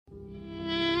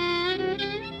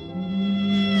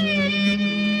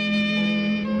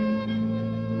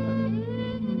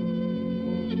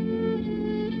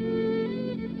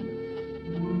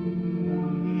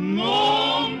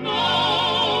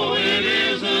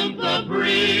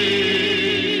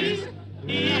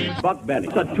Buck Benny,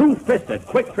 a two-fisted,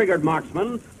 quick-triggered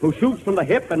marksman who shoots from the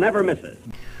hip and never misses.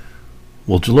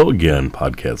 Well, hello again,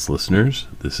 podcast listeners.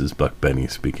 This is Buck Benny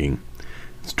speaking.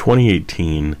 It's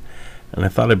 2018, and I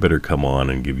thought I'd better come on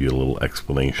and give you a little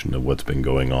explanation of what's been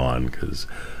going on, because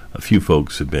a few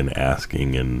folks have been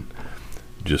asking and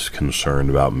just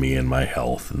concerned about me and my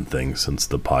health and things since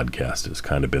the podcast has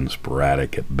kind of been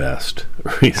sporadic at best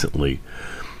recently.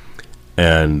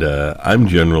 And I'm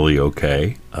generally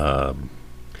okay.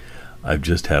 I've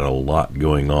just had a lot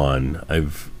going on.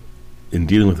 In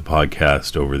dealing with the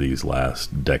podcast over these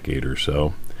last decade or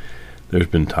so, there's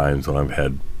been times when I've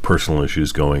had personal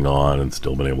issues going on and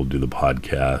still been able to do the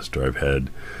podcast, or I've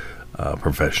had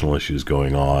professional issues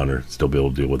going on or still be able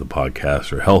to deal with the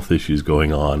podcast, or health issues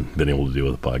going on, been able to deal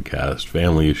with the podcast,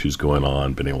 family issues going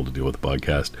on, been able to deal with the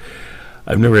podcast.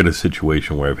 I've never had a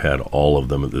situation where I've had all of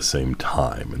them at the same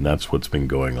time, and that's what's been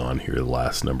going on here the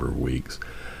last number of weeks.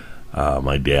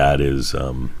 My dad is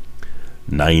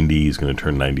 90. He's going to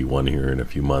turn 91 here in a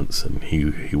few months, and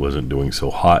he wasn't doing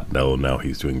so hot. Now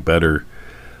he's doing better.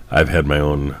 I've had my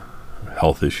own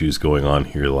health issues going on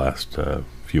here the last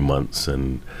few months,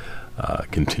 and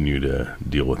continue to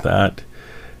deal with that.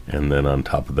 And then on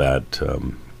top of that,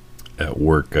 at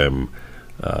work, I'm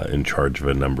in charge of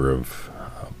a number of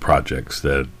projects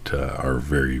that are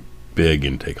very big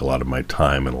and take a lot of my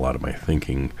time and a lot of my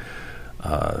thinking.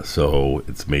 So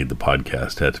it's made the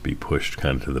podcast had to be pushed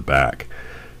kind of to the back.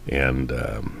 And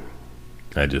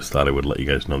I just thought I would let you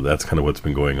guys know that's kind of what's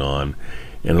been going on.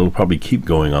 And it'll probably keep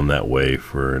going on that way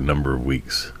for a number of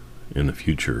weeks in the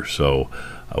future. So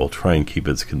I will try and keep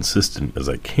as consistent as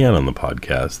I can on the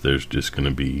podcast. There's just going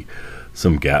to be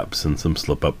some gaps and some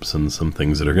slip-ups and some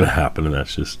things that are going to happen, and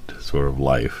that's just sort of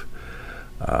life.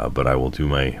 But I will do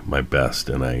my best,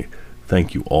 and I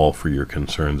thank you all for your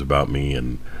concerns about me.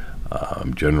 And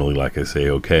I'm generally, like I say,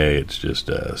 okay. It's just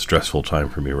a stressful time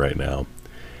for me right now.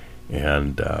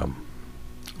 And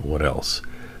what else?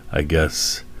 I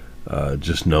guess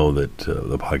just know that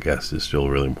the podcast is still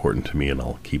really important to me, and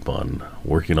I'll keep on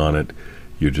working on it.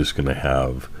 You're just going to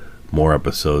have more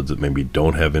episodes that maybe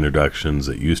don't have introductions,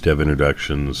 that used to have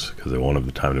introductions because I won't have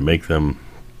the time to make them.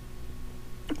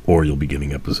 Or you'll be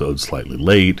getting episodes slightly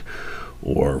late,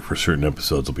 or for certain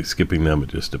episodes I'll be skipping them. It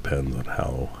just depends on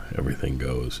how everything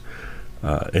goes.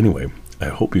 Anyway, I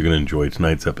hope you're going to enjoy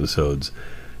tonight's episodes,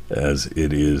 as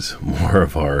it is more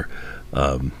of our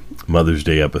Mother's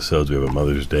Day episodes. We have a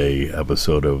Mother's Day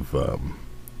episode of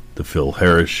the Phil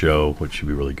Harris Show, which should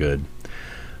be really good.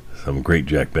 Some great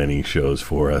Jack Benny shows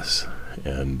for us.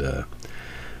 And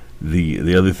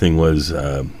the other thing was,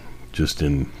 just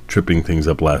in tripping things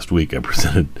up last week, I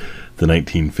presented the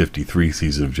 1953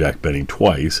 season of Jack Benny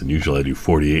twice, and usually I do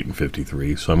 48 and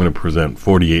 53, so I'm going to present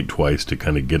 48 twice to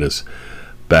kind of get us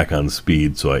back on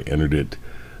speed. So I entered it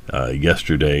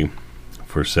yesterday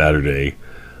for Saturday,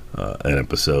 an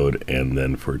episode, and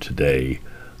then for today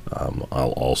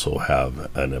I'll also have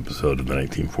an episode of the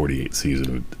 1948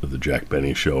 season of the Jack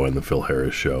Benny Show and the Phil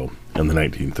Harris Show, and the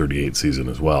 1938 season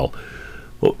as well.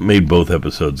 What made both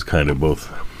episodes both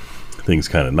things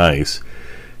kind of nice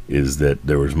is that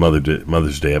there was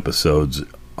Mother's Day episodes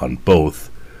on both,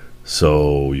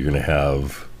 so you're going to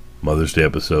have Mother's Day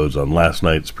episodes on last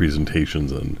night's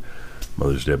presentations and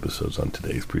Mother's Day episodes on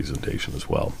today's presentation as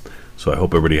well. So I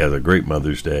hope everybody has a great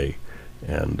Mother's Day,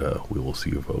 and we will see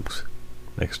you folks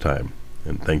next time.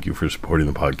 And thank you for supporting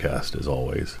the podcast, as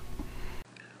always.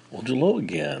 Well, hello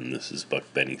again. This is Buck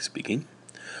Benny speaking.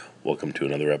 Welcome to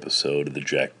another episode of the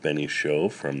Jack Benny Show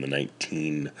from the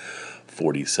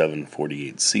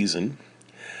 1947-48 season.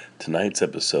 Tonight's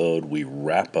episode, we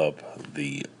wrap up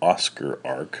the Oscar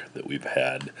arc that we've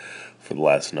had for the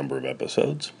last number of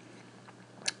episodes.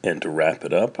 And to wrap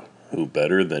it up, who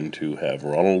better than to have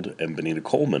Ronald and Benita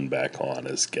Colman back on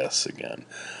as guests again.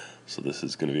 So this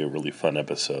is going to be a really fun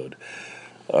episode.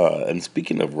 And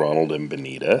speaking of Ronald and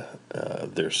Benita,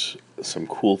 there's some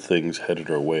cool things headed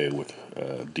our way with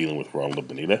dealing with Ronald and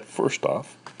Benita. First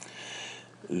off,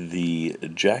 the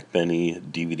Jack Benny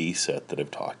DVD set that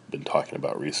I've been talking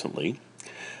about recently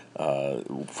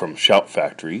from Shout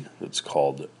Factory, that's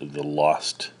called The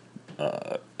Lost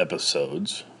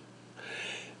Episodes.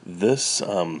 This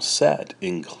set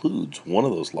includes one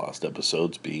of those lost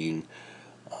episodes being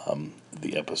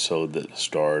the episode that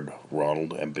starred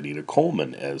Ronald and Benita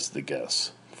Colman as the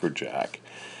guests for Jack.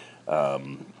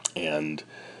 And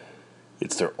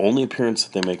it's their only appearance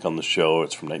that they make on the show.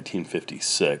 It's from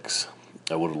 1956.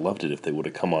 I would have loved it if they would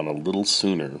have come on a little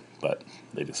sooner, but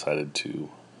they decided to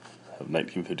have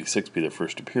 1956 be their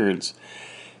first appearance.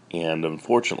 And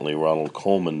unfortunately, Ronald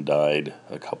Colman died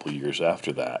a couple years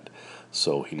after that,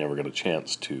 so he never got a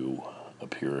chance to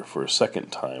appear for a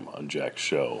second time on Jack's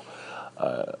show.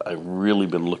 I've really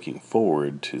been looking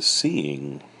forward to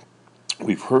seeing.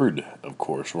 We've heard, of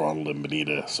course, Ronald and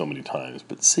Benita so many times,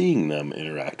 but seeing them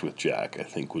interact with Jack, I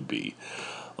think, would be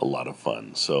a lot of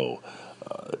fun. So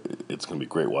it's going to be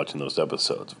great watching those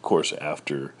episodes. Of course,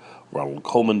 after Ronald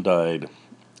Colman died,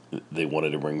 they wanted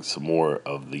to bring some more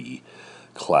of the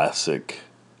classic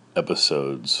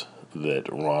episodes that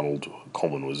Ronald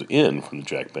Colman was in from the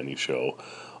Jack Benny Show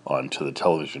onto the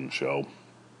television show.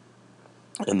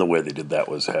 And the way they did that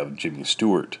was have Jimmy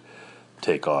Stewart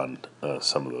take on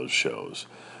some of those shows.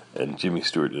 And Jimmy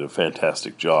Stewart did a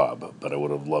fantastic job, but I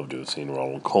would have loved to have seen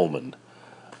Ronald Colman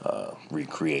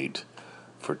recreate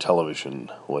for television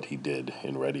what he did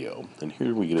in radio. And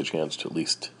here we get a chance to at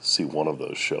least see one of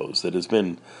those shows that has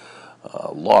been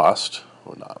lost,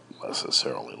 or not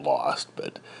necessarily lost,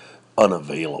 but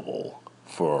unavailable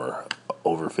for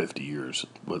over 50 years.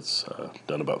 It was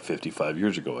done about 55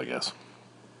 years ago, I guess.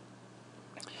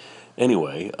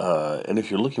 Anyway, and if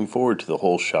you're looking forward to the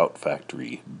whole Shout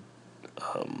Factory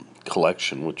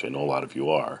collection, which I know a lot of you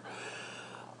are,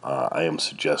 I am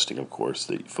suggesting, of course,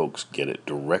 that folks get it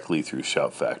directly through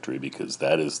Shout Factory, because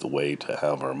that is the way to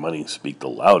have our money speak the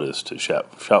loudest to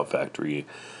Shout Factory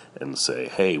and say,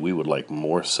 hey, we would like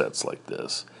more sets like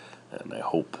this, and I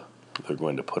hope they're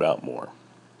going to put out more.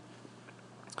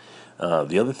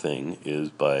 The other thing is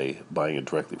by buying it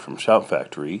directly from Shout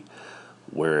Factory,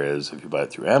 whereas if you buy it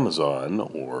through Amazon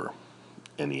or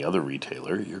any other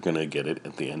retailer, you're going to get it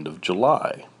at the end of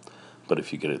July. But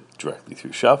if you get it directly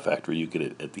through Shout Factory, you get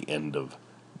it at the end of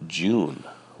June,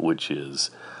 which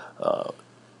is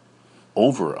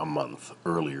over a month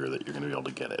earlier that you're going to be able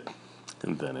to get it.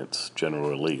 And then it's general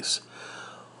release.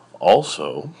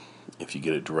 Also, if you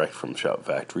get it direct from Shout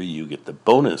Factory, you get the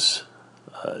bonus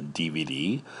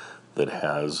DVD that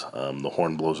has The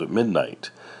Horn Blows at Midnight.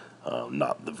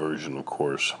 Not the version, of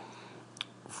course,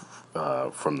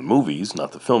 from the movies,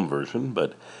 not the film version,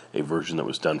 but a version that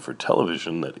was done for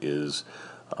television that is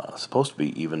supposed to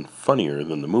be even funnier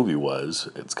than the movie was.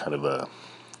 It's kind of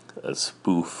a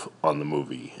spoof on the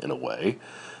movie in a way,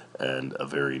 and a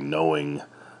very knowing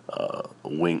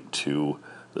wink to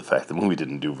the fact the movie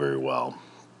didn't do very well.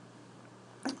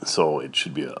 So it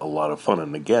should be a lot of fun,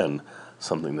 and again,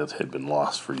 something that had been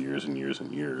lost for years and years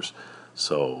and years.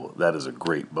 So that is a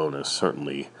great bonus.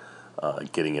 Certainly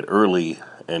getting it early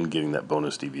and getting that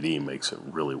bonus DVD makes it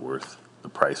really worth the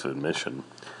price of admission.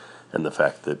 And the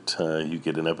fact that you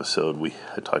get an episode, we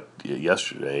had talked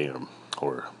yesterday,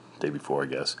 or day before I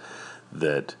guess,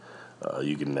 that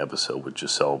you get an episode with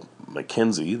Giselle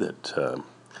McKenzie that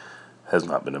has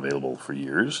not been available for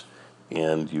years.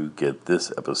 And you get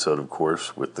this episode, of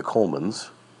course, with the Colmans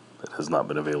that has not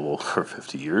been available for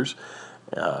 50 years.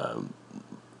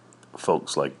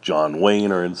 Folks like John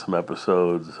Wayne are in some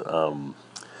episodes.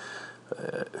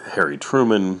 Harry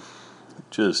Truman,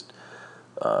 just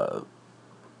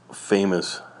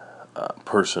famous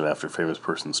person after famous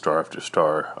person, star after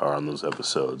star are on those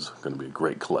episodes. Going to be a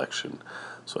great collection,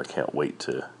 so I can't wait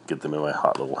to get them in my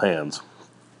hot little hands.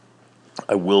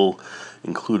 I will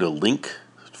include a link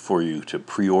for you to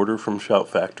pre-order from Shout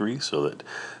Factory so that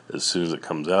as soon as it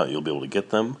comes out, you'll be able to get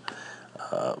them.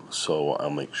 So I'll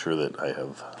make sure that I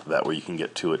have that where you can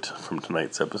get to it from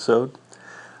tonight's episode.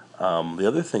 The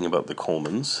other thing about the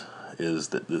Colmans is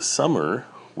that this summer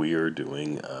we are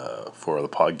doing, for the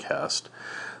podcast,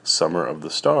 Summer of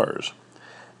the Stars.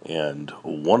 And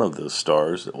one of the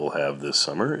stars that we'll have this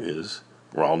summer is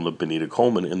Ronald and Benita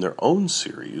Colman in their own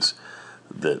series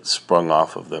that sprung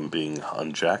off of them being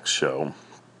on Jack's show.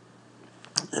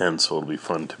 And so it'll be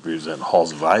fun to present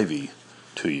Halls of Ivy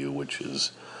to you, which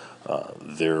is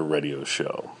their radio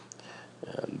show.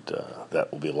 And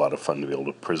that will be a lot of fun to be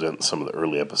able to present some of the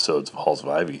early episodes of Halls of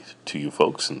Ivy to you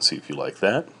folks and see if you like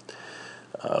that.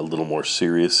 A little more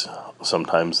serious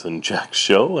sometimes than Jack's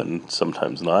show, and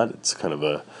sometimes not. It's kind of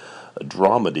a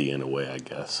dramedy in a way, I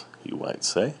guess you might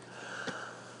say.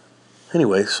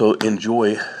 Anyway, so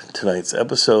enjoy tonight's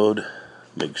episode.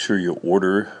 Make sure you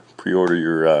pre-order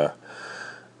your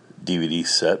DVD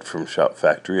set from Shout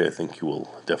Factory. I think you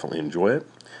will definitely enjoy it.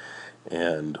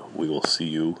 And we will see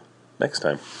you next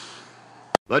time.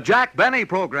 The Jack Benny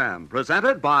Program,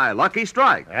 presented by Lucky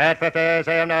Strike. At 50,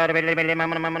 say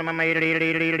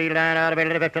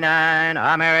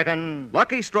American.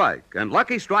 Lucky Strike, and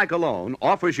Lucky Strike alone,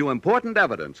 offers you important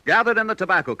evidence gathered in the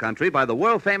tobacco country by the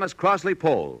world-famous Crosley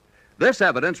poll. This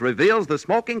evidence reveals the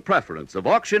smoking preference of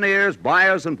auctioneers,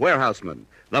 buyers, and warehousemen,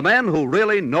 the men who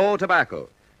really know tobacco.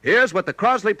 Here's what the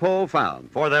Crosley poll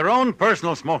found. For their own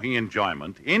personal smoking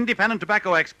enjoyment, independent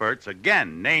tobacco experts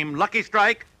again name Lucky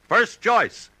Strike first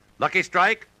choice. Lucky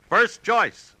Strike first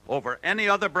choice over any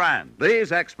other brand.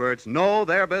 These experts know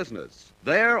their business.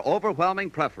 Their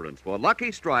overwhelming preference for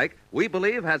Lucky Strike, we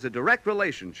believe, has a direct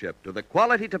relationship to the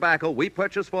quality tobacco we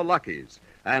purchase for Lucky's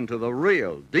and to the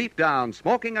real, deep-down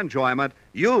smoking enjoyment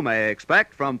you may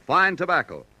expect from fine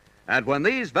tobacco. And when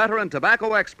these veteran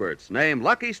tobacco experts name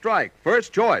Lucky Strike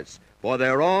first choice for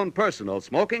their own personal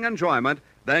smoking enjoyment,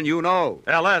 then you know.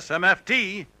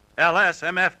 LSMFT,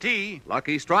 LSMFT.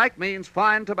 Lucky Strike means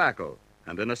fine tobacco.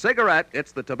 And in a cigarette,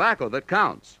 it's the tobacco that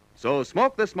counts. So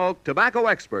smoke the smoke tobacco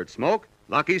experts smoke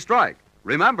Lucky Strike.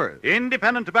 Remember,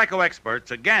 Independent tobacco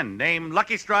experts again name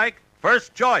Lucky Strike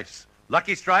first choice.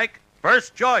 Lucky Strike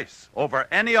first choice over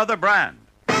any other brand.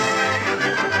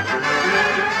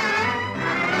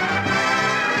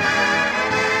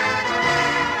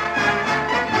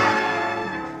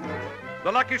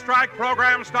 The Lucky Strike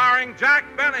program starring Jack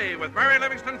Benny with Mary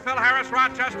Livingston, Phil Harris,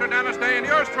 Rochester, Dennis Day, and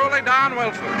yours truly, Don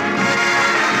Wilson.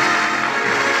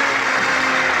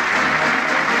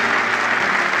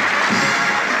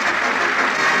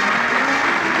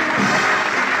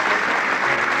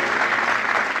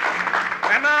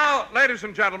 And now, ladies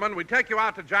and gentlemen, we take you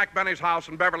out to Jack Benny's house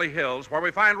in Beverly Hills, where we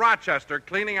find Rochester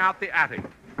cleaning out the attic.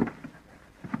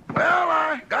 Well,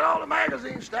 I got all the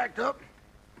magazines stacked up.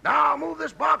 Now I'll move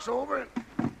this box over and...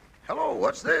 Hello,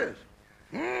 what's this?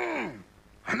 I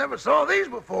never saw these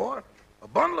before. A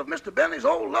bundle of Mr. Benny's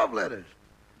old love letters.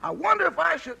 I wonder if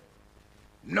I should...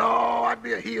 No, I'd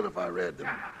be a heel if I read them.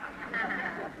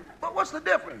 But what's the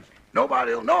difference?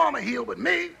 Nobody'll know I'm a heel but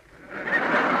me.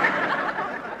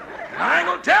 I ain't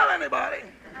gonna tell anybody.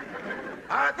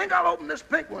 I think I'll open this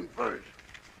pink one first.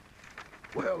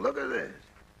 Well, look at this.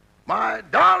 My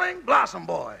darling Blossom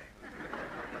Boy.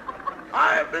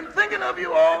 I've been thinking of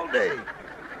you all day.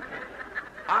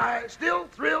 I still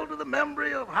thrill to the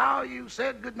memory of how you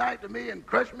said goodnight to me and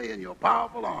crushed me in your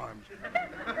powerful arms.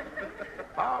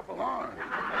 Powerful arms.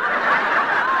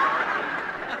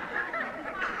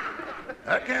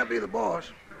 That can't be the boss.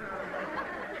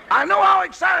 I know how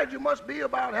excited you must be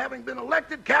about having been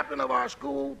elected captain of our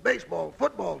school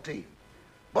football team.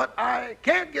 But I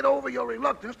can't get over your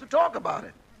reluctance to talk about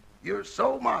it. You're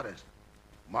so modest.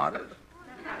 Modest?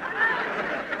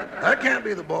 That can't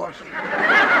be the boss.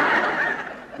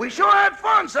 We sure had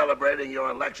fun celebrating your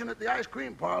election at the ice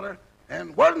cream parlor,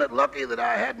 and wasn't it lucky that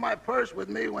I had my purse with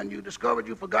me when you discovered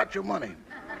you forgot your money?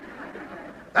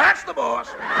 That's the boss.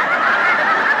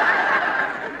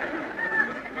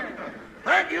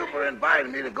 Thank you for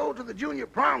inviting me to go to the junior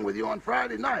prom with you on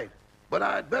Friday night, but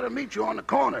I'd better meet you on the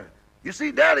corner. You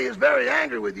see, Daddy is very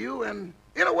angry with you, and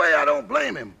in a way I don't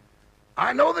blame him.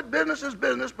 I know that business is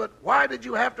business, but why did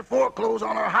you have to foreclose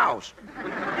on our house?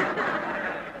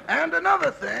 And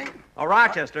another thing... Oh,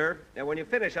 Rochester, and when you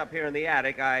finish up here in the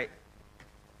attic,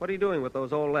 What are you doing with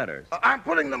those old letters? I'm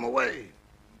putting them away.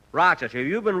 Rochester, have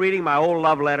you been reading my old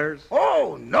love letters?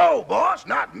 Oh, no, boss,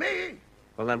 not me.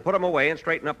 Well, then put them away and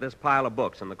straighten up this pile of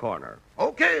books in the corner.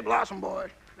 Okay, Blossom Boy.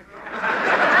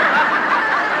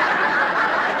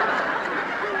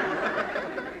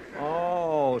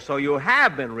 Oh, so you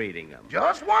have been reading them.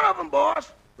 Just one of them,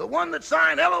 boss. The one that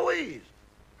signed Eloise.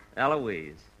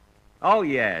 Eloise. Oh,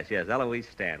 yes, Eloise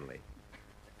Stanley.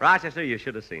 Rochester, you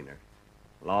should have seen her.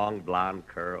 Long blonde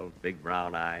curls, big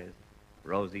brown eyes,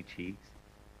 rosy cheeks.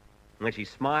 And when she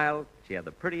smiled, she had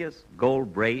the prettiest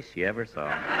gold brace you ever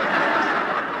saw.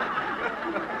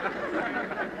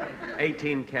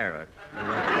 18 karat.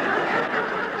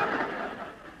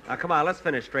 Now, come on, let's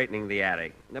finish straightening the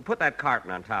attic. Now, put that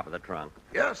carton on top of the trunk.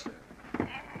 Yes, sir.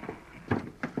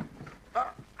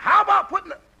 How about putting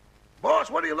the...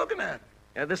 Boss, what are you looking at?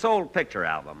 This old picture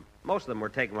album. Most of them were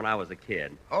taken when I was a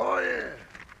kid. Oh, yeah.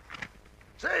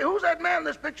 Say, who's that man in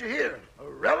this picture here? A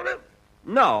relative?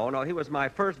 No, he was my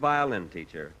first violin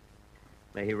teacher.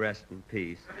 May he rest in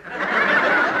peace.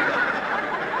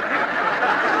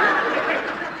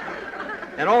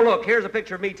 And oh, look, here's a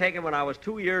picture of me taken when I was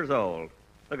 2 years old.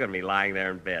 Look at me lying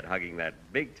there in bed, hugging that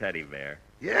big teddy bear.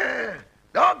 Yeah.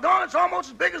 Doggone, it's almost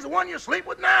as big as the one you sleep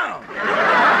with now.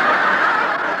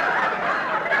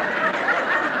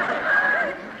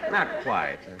 Not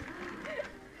quite.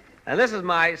 And this is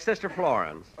my sister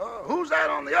Florence. Who's that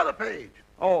on the other page?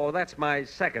 Oh, that's my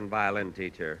second violin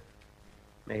teacher.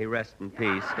 May he rest in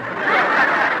peace.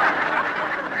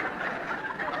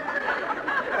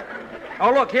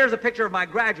 Oh, look, here's a picture of my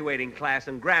graduating class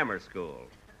in grammar school.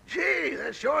 Gee,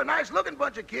 that's sure a nice-looking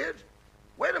bunch of kids.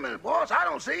 Wait a minute, boss, I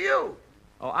don't see you.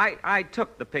 Oh, I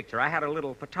took the picture. I had a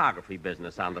little photography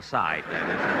business on the side.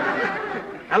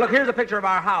 Now, look, here's a picture of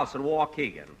our house in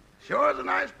Waukegan. Sure is a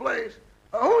nice place.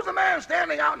 Who's the man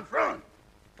standing out in front?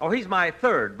 Oh, he's my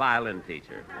third violin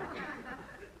teacher.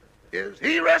 Is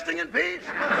he resting in peace?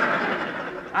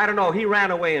 I don't know. He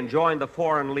ran away and joined the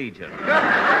Foreign Legion.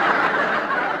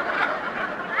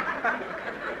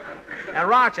 And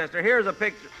Rochester, here's a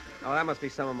picture. Oh, that must be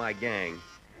some of my gang.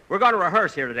 We're going to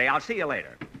rehearse here today. I'll see you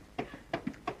later.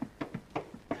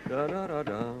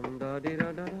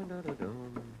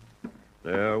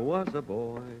 There was a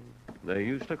boy. They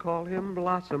used to call him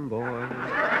Blossom Boy. La,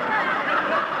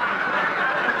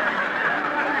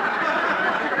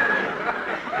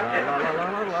 la, la, la,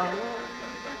 la, la.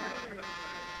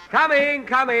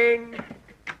 Coming.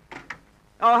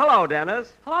 Oh, hello,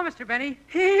 Dennis. Hello, Mr. Benny.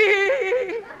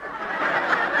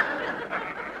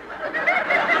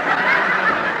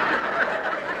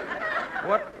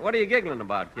 What are you giggling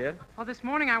about, kid? Well, this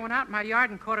morning I went out in my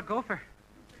yard and caught a gopher.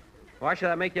 Why should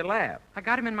that make you laugh? I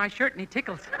got him in my shirt and he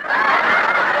tickles.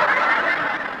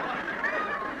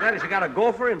 Dennis, you got a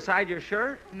gopher inside your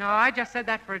shirt? No, I just said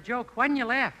that for a joke. Why didn't you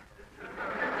laugh?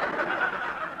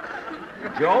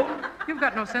 A joke? You've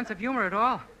got no sense of humor at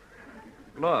all.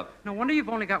 Look. No wonder you've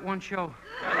only got one show.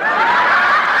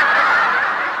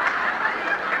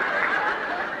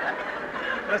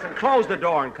 Listen, close the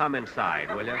door and come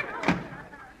inside, will you?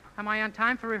 Am I on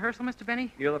time for rehearsal, Mr.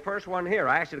 Benny? You're the first one here.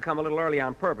 I asked you to come a little early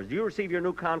on purpose. Did you receive your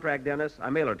new contract, Dennis?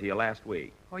 I mailed it to you last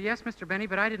week. Oh, yes, Mr. Benny,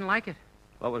 but I didn't like it.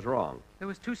 What was wrong? There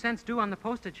was 2 cents due on the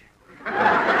postage.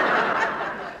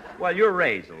 Well, your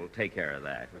raise will take care of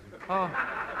that. Oh.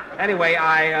 Anyway,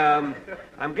 I'm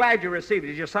glad you received it.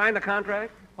 Did you sign the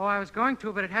contract? Oh, I was going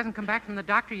to, but it hasn't come back from the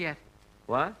doctor yet.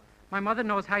 What? My mother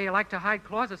knows how you like to hide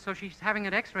clauses, so she's having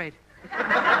it x-rayed.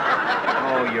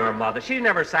 Oh, your mother. She's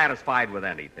never satisfied with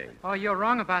anything. Oh, you're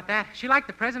wrong about that. She liked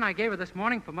the present I gave her this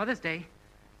morning for Mother's Day.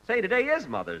 Say, today is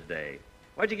Mother's Day.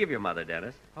 What'd you give your mother,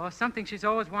 Dennis? Oh, something she's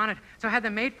always wanted. So I had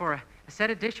them made for her. A set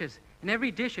of dishes. And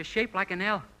every dish is shaped like an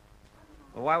L.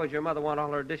 Well, why would your mother want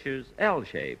all her dishes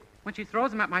L-shaped? When she throws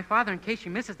them at my father in case she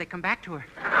misses, they come back to her.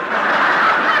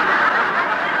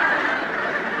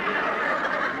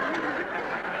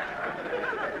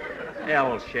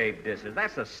 L-shaped dishes.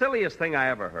 That's the silliest thing I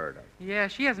ever heard of. Yeah,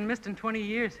 she hasn't missed in 20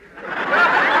 years.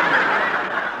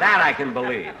 That I can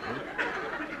believe.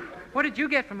 What did you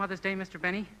get for Mother's Day, Mr.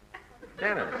 Benny?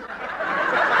 Dennis.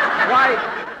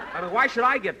 Why should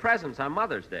I get presents on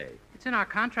Mother's Day? It's in our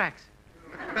contracts.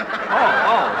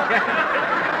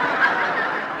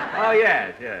 Oh,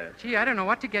 yes. Gee, I don't know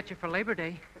what to get you for Labor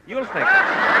Day. You'll think.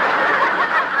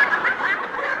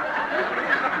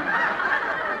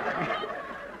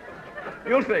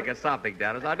 You'll think of something,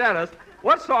 Dennis. Now, Dennis,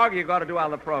 what song are you going to do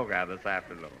on the program this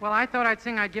afternoon? Well, I thought I'd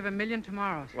sing I'd Give a Million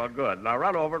Tomorrows. Well, good. Now,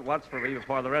 run over it once for me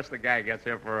before the rest of the gang gets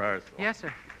here for rehearsal. Yes,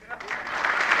 sir.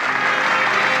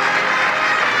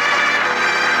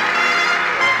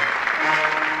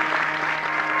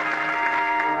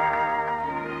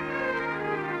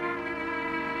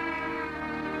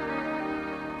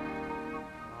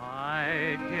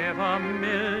 I'd give a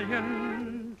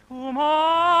million tomorrows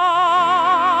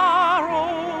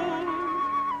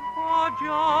for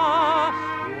just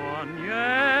one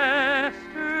yesterday.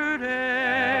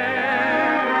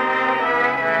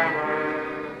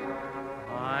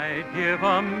 I'd give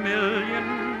a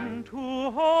million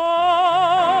to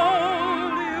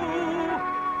hold you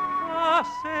the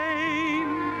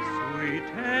same sweet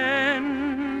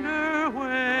tender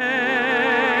way.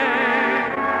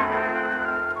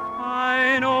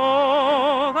 I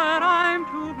know that I'm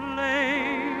to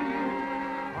blame.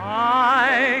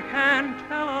 I can't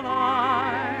tell a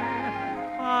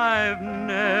lie. I've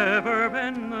never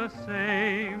been the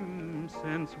same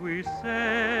since we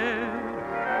said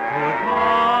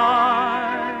goodbye.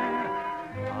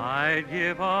 I'd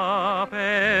give up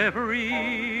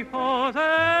every possession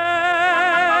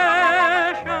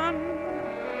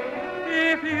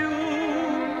if you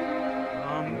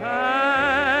come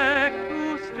back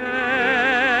to stay.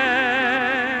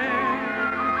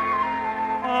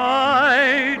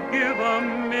 I'd give a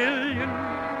million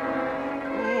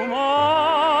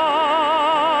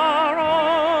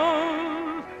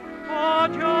tomorrows for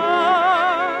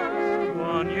just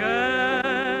one yesterday.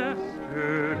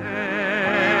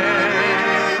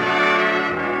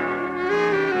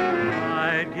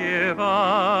 I'd give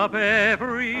up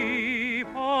every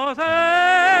possession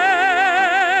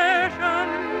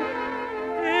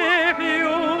if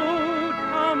you'd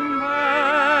come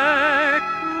back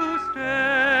to stay.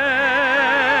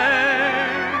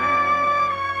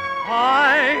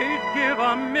 I'd give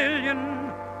a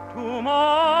million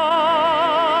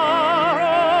tomorrow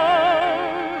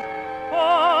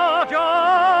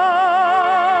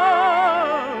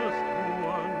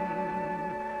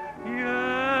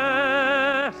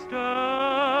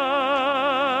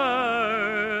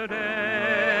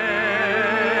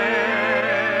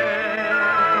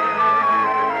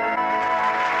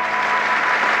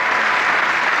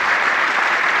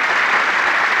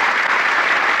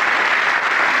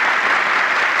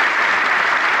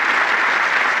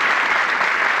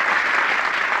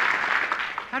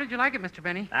did you like it, Mr.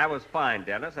 Benny? That was fine,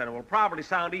 Dennis, and it will probably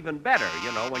sound even better,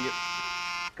 when you...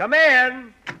 Come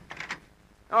in.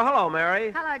 Oh, hello,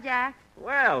 Mary. Hello, Jack.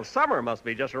 Well, summer must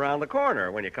be just around the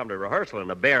corner when you come to rehearsal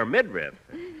in a bare midriff.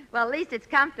 Well, at least it's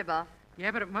comfortable.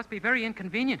 Yeah, but it must be very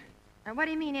inconvenient. What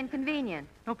do you mean inconvenient?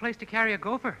 No place to carry a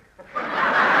gopher.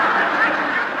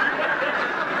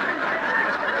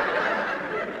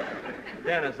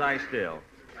 Dennis, I still.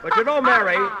 But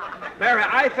Mary,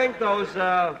 I think those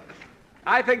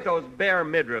bare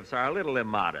midriffs are a little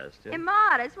immodest.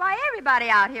 Immodest? Why, everybody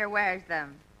out here wears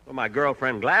them. Well, my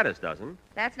girlfriend Gladys doesn't.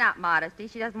 That's not modesty.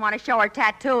 She doesn't want to show her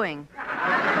tattooing.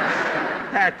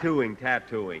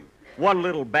 Tattooing. One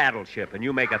little battleship, and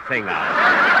you make a thing out of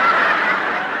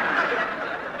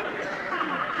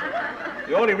it.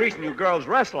 The only reason you girls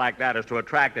dress like that is to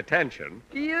attract attention.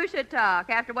 You should talk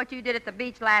after what you did at the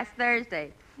beach last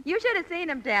Thursday. You should have seen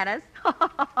him, Dennis.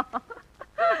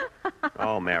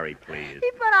 Oh, Mary, please.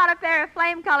 He put on a pair of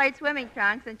flame-colored swimming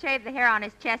trunks and shaved the hair on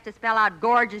his chest to spell out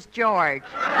Gorgeous George.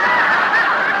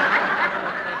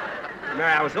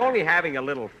 Mary, I was only having a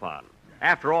little fun.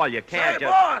 After all, you can't Say,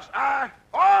 just...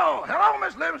 boss, hello,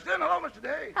 Miss Livingston. Hello, Mr.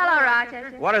 Day. Hello,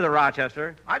 Rochester. What is it,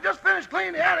 Rochester? I just finished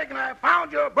cleaning the attic, and I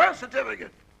found your birth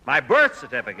certificate. My birth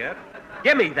certificate?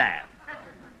 Give me that.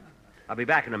 I'll be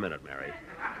back in a minute, Mary.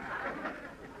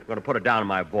 I'm going to put it down in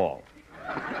my vault.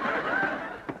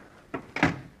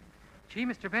 Gee,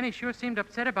 Mr. Benny sure seemed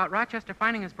upset about Rochester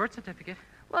finding his birth certificate.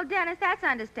 Well, Dennis, that's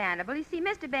understandable. You see,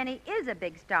 Mr. Benny is a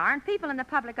big star, and people in the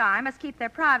public eye must keep their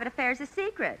private affairs a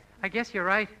secret. I guess you're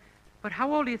right. But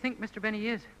how old do you think Mr. Benny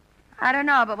is? I don't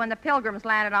know, but when the Pilgrims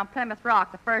landed on Plymouth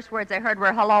Rock, the first words they heard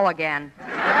were hello again.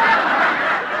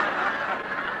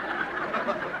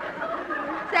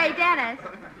 Say, Dennis,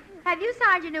 have you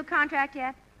signed your new contract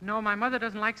yet? No, my mother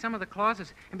doesn't like some of the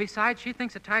clauses. And besides, she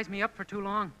thinks it ties me up for too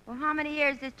long. Well, how many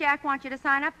years does Jack want you to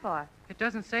sign up for? It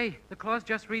doesn't say. The clause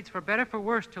just reads, for better, for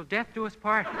worse, till death do us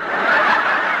part.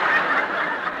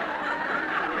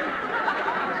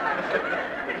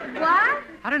 What?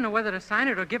 I don't know whether to sign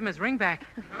it or give him his ring back.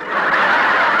 Well,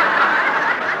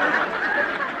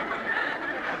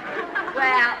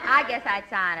 I guess I'd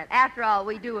sign it. After all,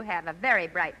 we do have a very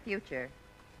bright future.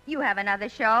 You have another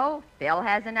show, Phil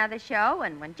has another show,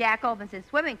 and when Jack opens his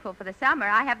swimming pool for the summer,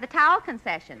 I have the towel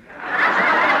concession.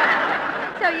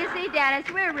 So you see, Dennis,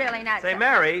 we're really not... Say,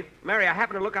 Mary, I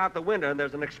happened to look out the window, and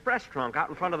there's an express trunk out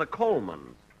in front of the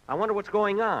Colmans. I wonder what's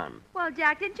going on. Well,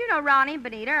 Jack, didn't you know Ronnie and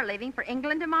Benita are leaving for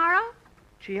England tomorrow?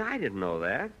 Gee, I didn't know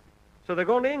that. So they're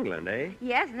going to England, eh?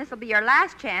 Yes, and this will be your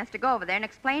last chance to go over there and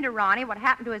explain to Ronnie what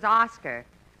happened to his Oscar.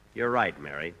 You're right,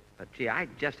 Mary. But, gee, I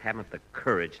just haven't the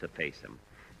courage to face him.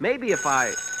 Maybe if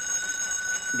I...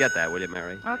 Get that, will you,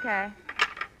 Mary? Okay.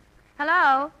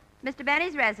 Hello? Mr.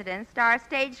 Benny's residence, star of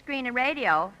stage, screen, and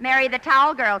radio. Mary the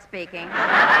Towel Girl speaking.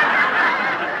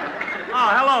 Oh,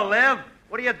 hello, Liv.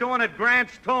 What are you doing at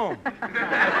Grant's tomb? Bill,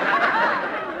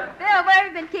 where have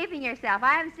you been keeping yourself?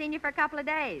 I haven't seen you for a couple of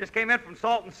days. Just came in from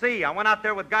Salton Sea. I went out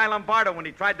there with Guy Lombardo when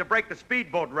he tried to break the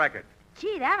speedboat record.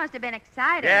 Gee, that must have been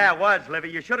exciting. Yeah, it was, Livy.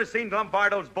 You should have seen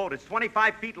Lombardo's boat. It's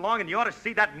 25 feet long, and you ought to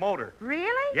see that motor.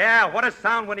 Really? Yeah, what a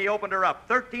sound when he opened her up.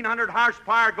 1,300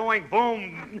 horsepower going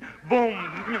boom, boom,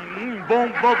 boom,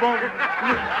 boom, boom.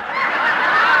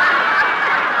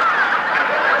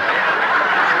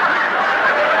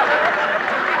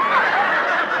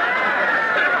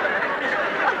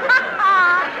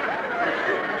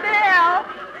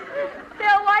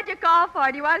 Bill, what'd you call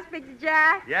for? Do you want to speak to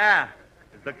Jack? Yeah.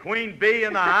 Is the queen bee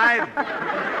in the hive?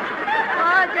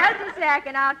 Oh, just a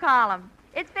second. I'll call him.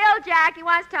 It's Phil, Jack. He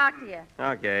wants to talk to you.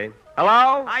 Okay.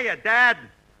 Hello? Hiya, Dad.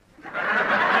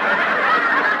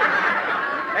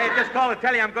 Hey, just called to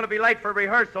tell you I'm going to be late for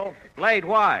rehearsal. Late?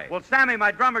 Why? Well, Sammy,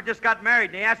 my drummer, just got married,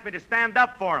 and he asked me to stand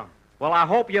up for him. Well, I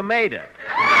hope you made it.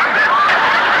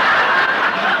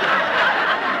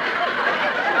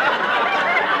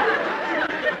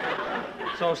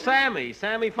 So Sammy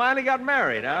finally got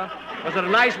married, huh? Was it a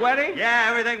nice wedding? Yeah,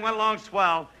 everything went along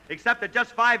swell. Except that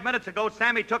just 5 minutes ago,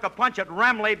 Sammy took a punch at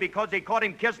Remley because he caught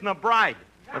him kissing the bride.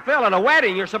 Well, Phil, at a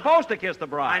wedding, you're supposed to kiss the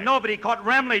bride. I know, but he caught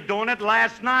Remley doing it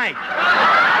last night.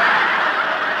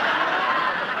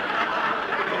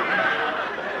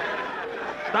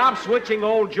 Stop switching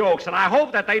old jokes, and I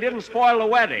hope that they didn't spoil the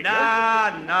wedding.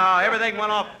 No, everything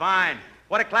went off fine.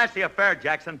 What a classy affair,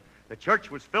 Jackson. The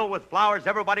church was filled with flowers,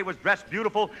 everybody was dressed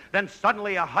beautiful, then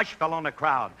suddenly a hush fell on the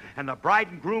crowd, and the bride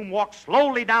and groom walked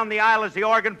slowly down the aisle as the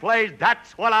organ plays.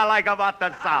 That's what I like about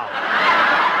the South.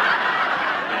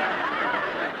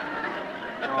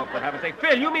 Oh, for heaven's sake.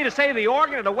 Phil, you mean to say the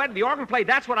organ at a wedding, the organ played,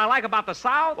 that's what I like about the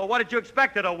South? Well, what did you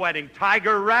expect at a wedding?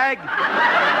 Tiger rag?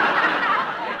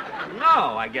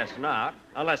 No, I guess not.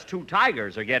 Unless two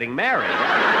tigers are getting married.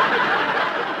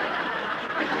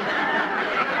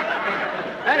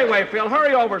 Anyway, Phil,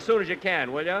 hurry over as soon as you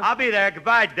can, will you? I'll be there.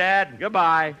 Goodbye, Dad.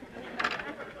 Goodbye.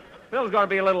 Phil's going to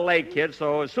be a little late, kid,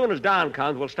 so as soon as Don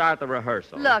comes, we'll start the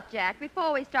rehearsal. Look, Jack,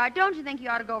 before we start, don't you think you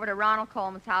ought to go over to Ronald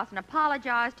Colman's house and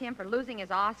apologize to him for losing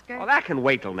his Oscar? Well, that can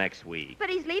wait till next week. But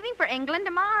he's leaving for England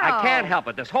tomorrow. I can't help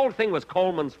it. This whole thing was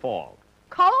Coleman's fault.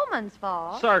 Coleman's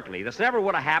fault? Certainly. This never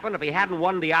would have happened if he hadn't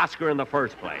won the Oscar in the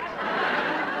first place.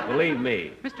 Believe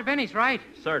me. Mr. Benny's right.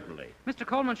 Certainly. Mr.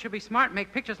 Coleman should be smart and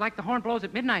make pictures like The Horn Blows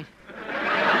at Midnight.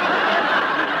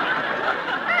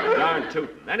 Darn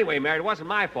tootin'. Anyway, Mary, it wasn't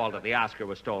my fault that the Oscar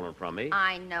was stolen from me.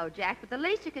 I know, Jack, but the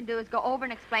least you can do is go over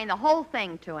and explain the whole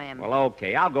thing to him. Well,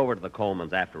 okay. I'll go over to the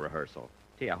Colemans after rehearsal.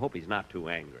 Gee, I hope he's not too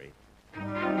angry.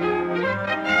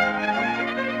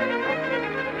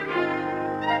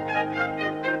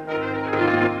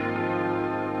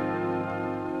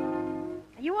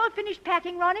 Are you all finished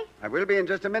packing, Ronnie? I will be in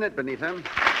just a minute, Benita.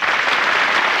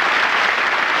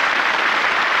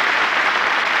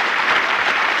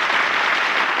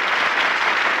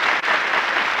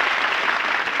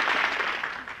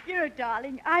 Dear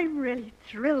darling, I'm really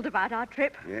thrilled about our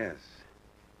trip. Yes.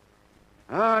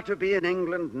 Ah, to be in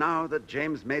England now that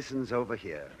James Mason's over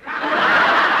here.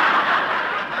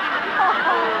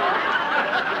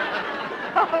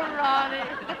 Oh, Ronnie.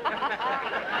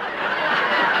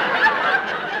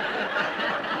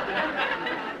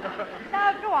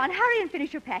 Now, go on, hurry and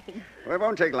finish your packing. Well, it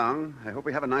won't take long. I hope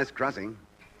we have a nice crossing.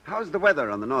 How's the weather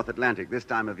on the North Atlantic this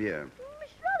time of year?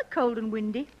 It's rather cold and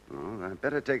windy. Oh, I'd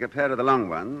better take a pair of the long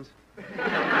ones.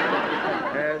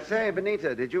 Say,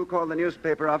 Benita, did you call the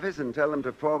newspaper office and tell them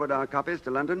to forward our copies to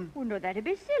London? Oh, no, that'd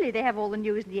be silly. They have all the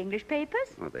news in the English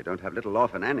papers. Well, they don't have little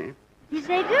orphan Annie. Yes,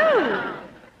 they do.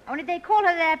 Only they call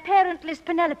her their parentless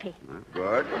Penelope.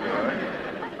 Good.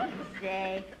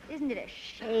 Say, isn't it a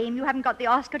shame you haven't got the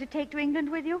Oscar to take to England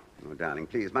with you? Oh, darling,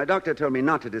 please. My doctor told me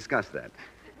not to discuss that.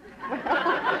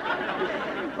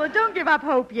 Well, don't give up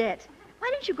hope yet. Why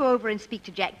don't you go over and speak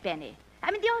to Jack Benny?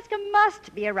 I mean, the Oscar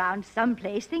must be around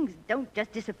someplace. Things don't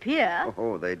just disappear.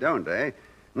 Oh, they don't, eh?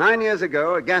 9 years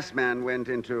ago, a gas man went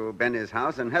into Benny's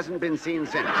house and hasn't been seen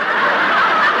since.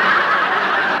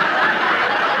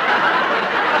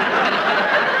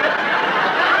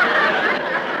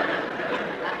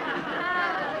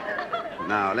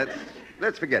 Now,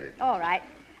 let's forget it. All right.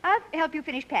 I'll help you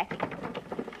finish packing.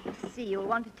 Let's see, you'll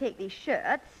want to take these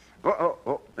shirts.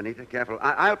 Oh, Benita, careful.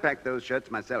 I'll pack those shirts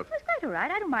myself. That's quite all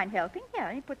right. I don't mind helping. Here,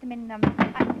 let me put them in,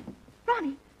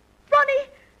 Ronnie!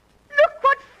 Look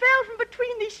what fell from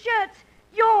between these shirts.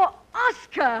 Your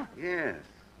Oscar.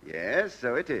 Yes,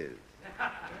 so it is.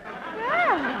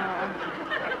 Well,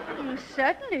 you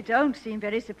certainly don't seem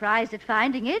very surprised at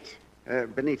finding it.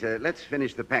 Benita, let's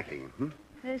finish the packing.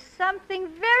 There's something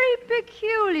very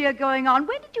peculiar going on.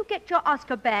 When did you get your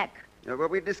Oscar back? Well,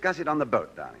 we'll discuss it on the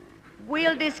boat, darling.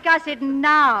 We'll discuss it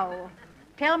now.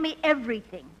 Tell me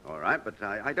everything. All right, but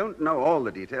I don't know all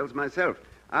the details myself.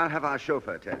 I'll have our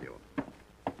chauffeur tell you.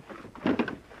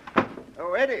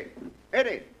 Oh, Eddie,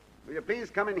 will you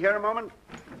please come in here a moment?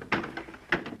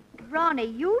 Ronnie,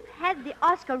 you've had the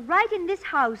Oscar right in this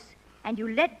house, and you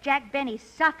let Jack Benny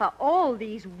suffer all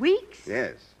these weeks?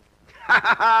 Yes.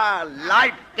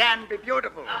 Life can be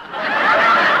beautiful.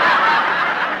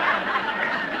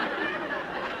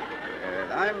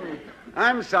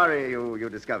 I'm sorry you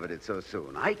discovered it so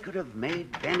soon. I could have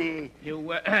made Benny... You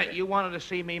wanted to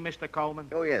see me, Mr. Coleman?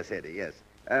 Oh, yes, Eddie, yes.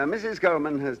 Mrs.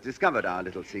 Colman has discovered our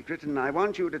little secret, and I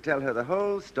want you to tell her the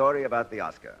whole story about the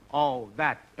Oscar. Oh,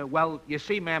 that. Well, you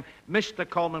see, ma'am, Mr.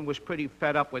 Coleman was pretty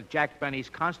fed up with Jack Benny's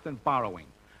constant borrowing.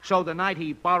 So the night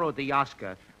he borrowed the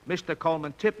Oscar, Mr.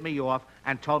 Coleman tipped me off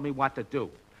and told me what to do.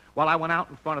 Well, I went out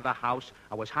in front of the house.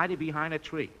 I was hiding behind a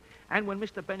tree. And when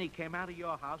Mr. Benny came out of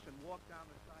your house and walked down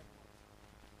the sidewalk...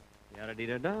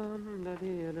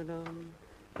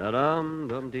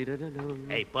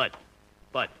 Hey, Bud.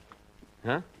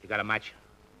 Huh? You got a match?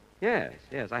 Yes,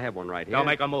 I have one right here. Don't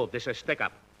make a move. This is a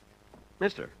stick-up.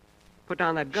 Mister, put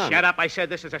down that gun. Shut up. I said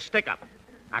this is a stick-up.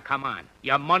 Now, come on.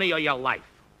 Your money or your life?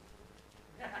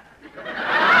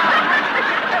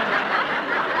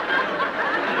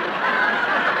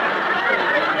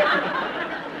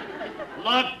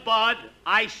 Look, Bud,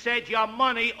 I said your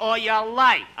money or your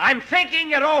life. I'm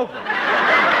thinking it over.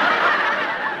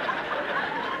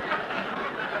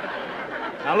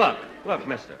 Now, look,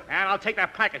 mister. And I'll take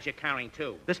that package you're carrying,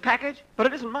 too. This package? But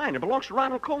it isn't mine. It belongs to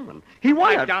Ronald Colman. He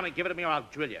wanted... Lay down and give it to me or I'll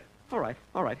drill you. All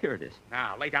right, here it is.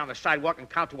 Now, lay down the sidewalk and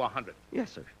count to 100.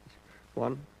 Yes, sir.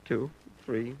 1, 2,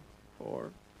 3,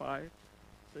 4, 5,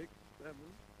 6, 7,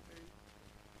 8.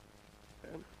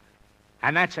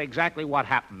 And that's exactly what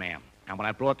happened, ma'am. And when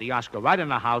I brought the Oscar right in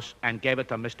the house and gave it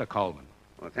to Mr. Colman.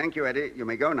 Well, thank you, Eddie. You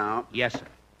may go now. Yes, sir.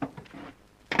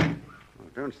 Oh,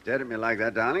 don't stare at me like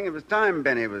that, darling. It was time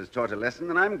Benny was taught a lesson,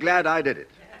 and I'm glad I did it.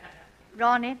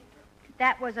 Ronnie,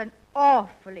 that was an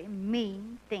awfully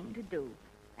mean thing to do.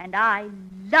 And I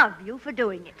love you for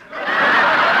doing it.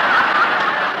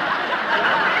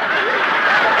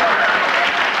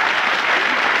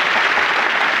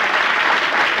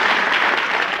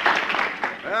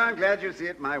 Well, I'm glad you see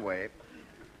it my way.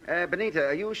 Benita,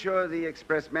 are you sure the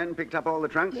expressmen picked up all the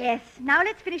trunks? Yes. Now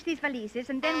let's finish these valises,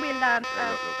 and then we'll, Look,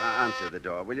 answer the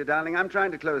door, will you, darling? I'm trying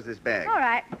to close this bag. All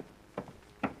right.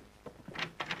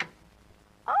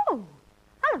 Oh,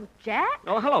 hello, Jack.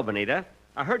 Oh, hello, Benita.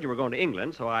 I heard you were going to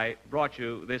England, so I brought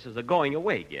you this as a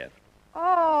going-away gift.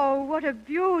 Oh, what a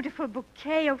beautiful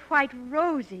bouquet of white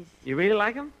roses. You really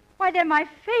like them? Why, they're my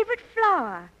favorite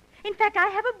flower. In fact, I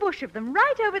have a bush of them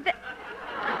right over there.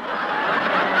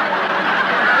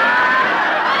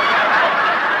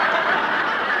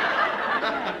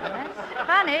 That's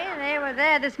funny. They were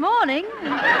there this morning.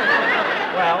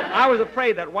 Well, I was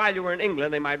afraid that while you were in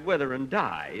England, they might wither and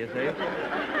die, you see.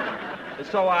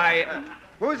 So I...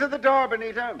 Who's at the door,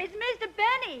 Benita? It's Mr.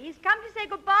 Benny. He's come to say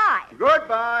goodbye.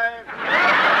 Goodbye.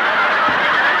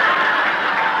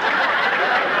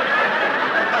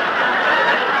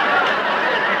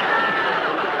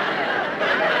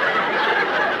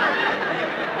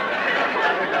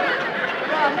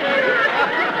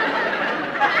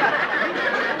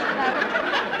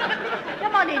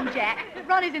 Come on in, Jack.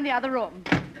 Ronnie's in the other room.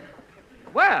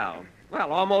 Well,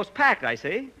 almost packed, I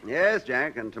see. Yes,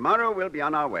 Jack, and tomorrow we'll be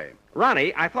on our way.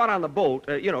 Ronnie, I thought on the boat,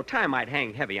 time might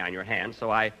hang heavy on your hands, so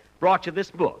I brought you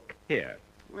this book. Here.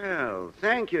 Well,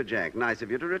 thank you, Jack. Nice of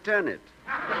you to return it.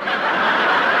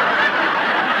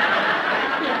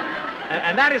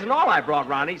 And that isn't all I brought,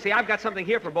 Ronnie. See, I've got something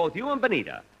here for both you and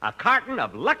Benita. A carton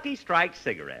of Lucky Strike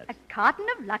cigarettes. A carton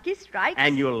of Lucky Strikes?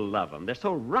 And you'll love them. They're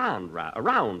so round,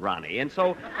 Ronnie, and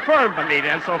so firm, Benita,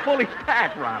 and so fully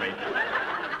packed, Ronnie.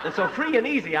 And so free and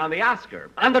easy on the Oscar.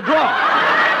 On the draw.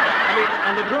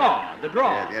 On the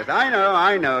draw. Yes,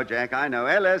 I know, Jack, I know.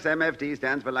 LSMFT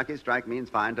stands for Lucky Strike, means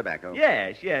fine tobacco.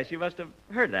 Yes, you must have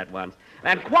heard that once.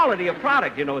 And quality of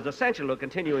product, is essential to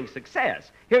continuing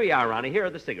success. Here you are, Ronnie. Here are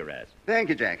the cigarettes. Thank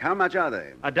you, Jack. How much are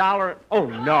they? $1. Oh,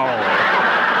 no.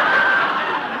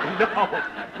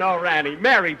 No, Randy.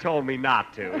 Mary told me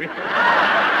not to.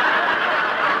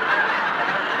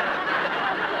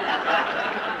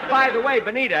 By the way,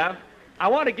 Benita, I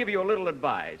want to give you a little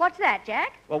advice. What's that,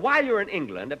 Jack? Well, while you're in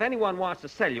England, if anyone wants to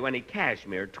sell you any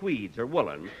cashmere, tweeds, or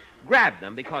woolens, grab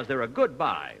them because they're a good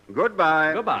buy.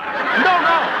 Goodbye. Goodbye. No,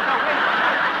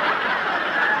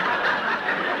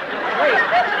 wait.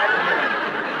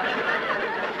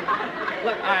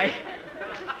 Look,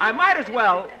 I might as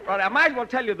well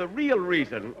tell you the real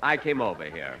reason I came over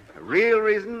here. A real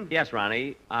reason? Yes,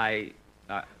 Ronnie. I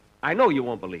know you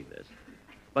won't believe this,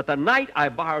 but the night I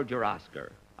borrowed your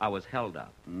Oscar, I was held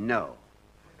up. No.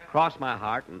 Cross my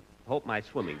heart and hope my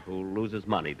swimming pool loses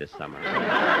money this summer.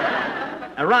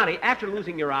 And Ronnie, after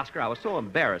losing your Oscar, I was so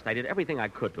embarrassed I did everything I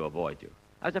could to avoid you.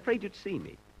 I was afraid you'd see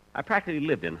me. I practically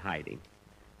lived in hiding.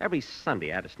 Every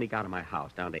Sunday I had to sneak out of my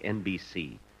house down to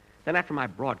NBC. Then after my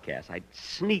broadcast, I'd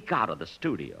sneak out of the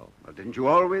studio. Well, didn't you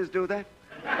always do that?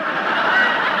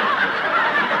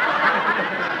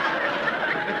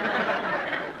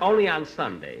 Only on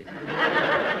Sundays.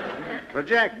 Well,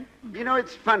 Jack,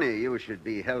 it's funny you should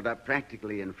be held up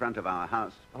practically in front of our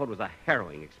house. Oh, it was a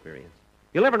harrowing experience.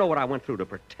 You'll never know what I went through to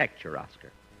protect your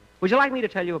Oscar. Would you like me to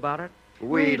tell you about it?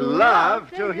 We'd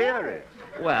love to hear it.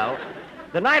 Well,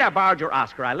 the night I borrowed your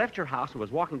Oscar, I left your house and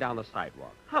was walking down the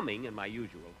sidewalk, humming in my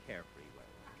usual carefree way.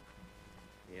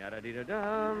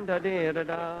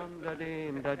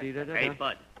 Hey,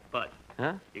 Bud.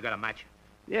 Huh? You got a match?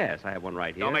 Yes, I have one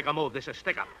right here. Don't make a move. This is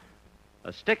stick-up.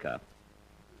 A stick-up?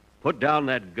 Put down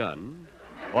that gun,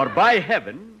 or by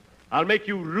heaven, I'll make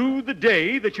you rue the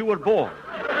day that you were born.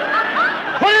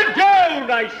 Put it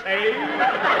down, I say!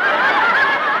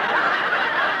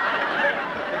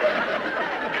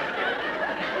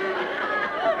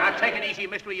 Now, take it easy,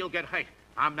 mister. You'll get hurt.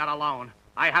 I'm not alone.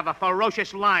 I have a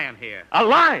ferocious lion here. A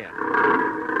lion?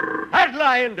 That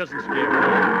lion doesn't scare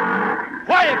me.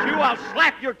 Quiet you, I'll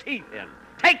slap your teeth in.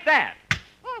 Take that.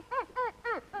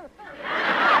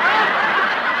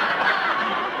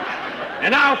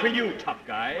 And now for you, tough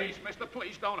guy. Please, mister,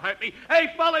 please don't hurt me.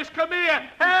 Hey, fellas, come here.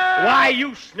 Help! Why,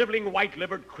 you sniveling,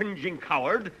 white-livered, cringing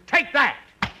coward. Take that.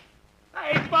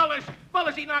 Hey, fellas,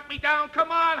 he knocked me down.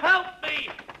 Come on, help me.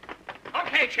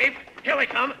 Okay, Chief, here we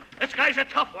come. This guy's a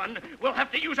tough one. We'll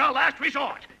have to use our last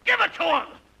resort. Give it to him!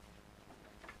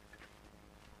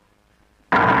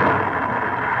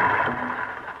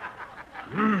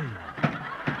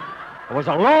 It was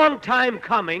a long time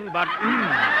coming, but...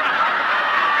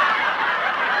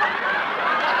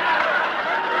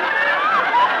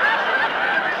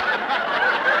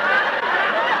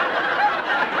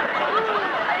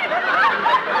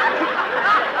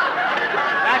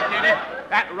 That did it.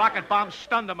 That rocket bomb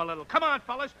stunned him a little. Come on,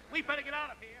 fellas. We better get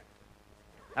out of here.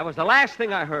 That was the last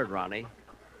thing I heard, Ronnie.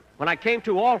 When I came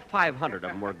to, all 500 of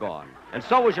them were gone. And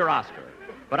so was your Oscar.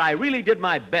 But I really did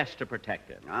my best to protect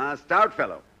it. Ah, stout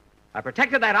fellow. I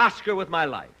protected that Oscar with my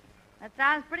life. That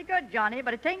sounds pretty good, Johnny,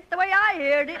 but it ain't the way I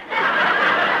heard it.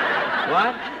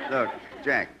 What? Look,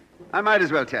 Jack, I might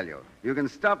as well tell you. You can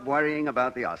stop worrying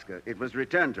about the Oscar. It was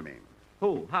returned to me.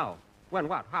 Who? How? When?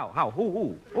 What? How?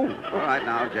 Who? All right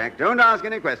now, Jack, don't ask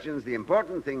any questions. The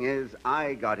important thing is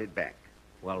I got it back.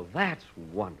 Well, that's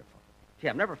wonderful. Gee,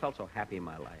 I've never felt so happy in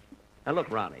my life. Now, look,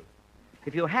 Ronnie,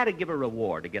 if you had to give a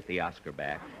reward to get the Oscar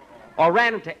back, or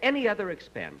ran into any other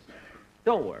expense,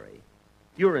 don't worry.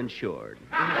 You're insured.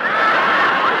 Yeah,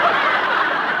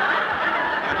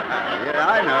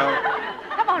 I know.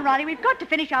 Come on, Ronnie, we've got to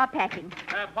finish our packing.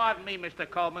 Pardon me, Mr.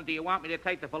 Colman. Do you want me to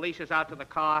take the Felicias out to the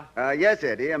car? Yes,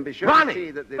 Eddie, and be sure Ronnie, to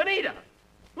see that the... Benita,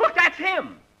 look, that's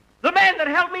him. The man that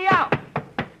helped me out.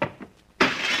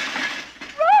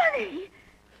 Ronnie!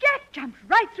 Jack jumped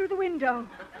right through the window.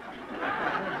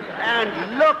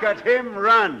 And look at him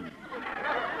run.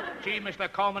 Gee,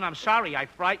 Mr. Colman, I'm sorry I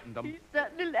frightened him. He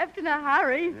certainly left in a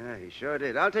hurry. Yeah, he sure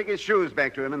did. I'll take his shoes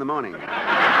back to him in the morning.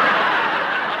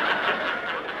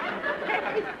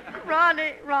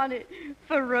 Ronnie,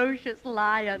 ferocious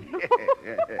lion.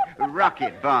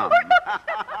 Rocket bomb.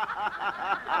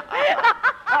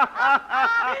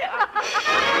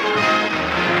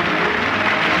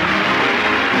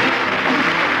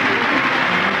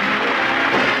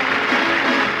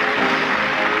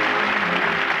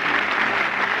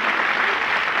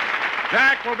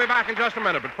 Jack will be back in just a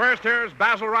minute, but first here's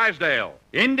Basil Rysdale.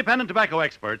 Independent tobacco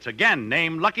experts again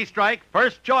name Lucky Strike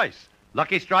first choice.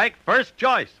 Lucky Strike first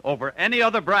choice over any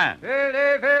other brand. The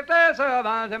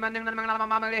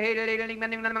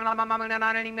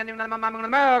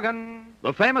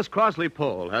famous Crosley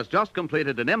poll has just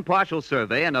completed an impartial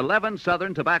survey in 11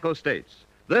 southern tobacco states.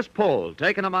 This poll,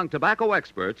 taken among tobacco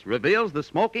experts, reveals the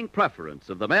smoking preference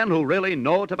of the men who really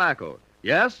know tobacco.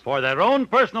 Yes? For their own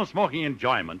personal smoking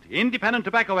enjoyment, independent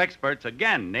tobacco experts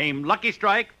again name Lucky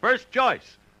Strike first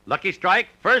choice. Lucky Strike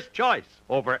first choice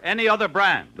over any other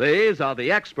brand. These are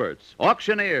the experts,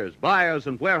 auctioneers, buyers,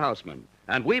 and warehousemen.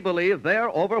 And we believe their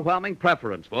overwhelming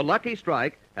preference for Lucky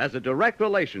Strike has a direct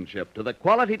relationship to the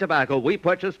quality tobacco we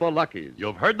purchase for Lucky's.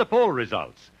 You've heard the poll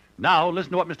results. Now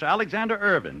listen to what Mr. Alexander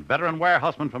Irvin, veteran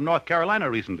warehouseman from North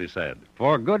Carolina, recently said.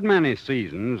 For a good many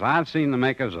seasons, I've seen the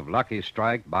makers of Lucky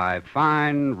Strike buy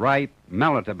fine, ripe,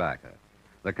 mellow tobacco.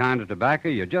 The kind of tobacco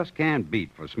you just can't beat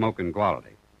for smoking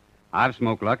quality. I've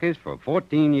smoked Lucky's for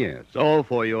 14 years. So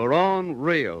for your own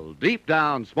real,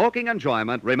 deep-down smoking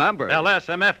enjoyment, remember...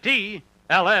 LSMFT.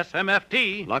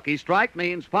 LSMFT. Lucky Strike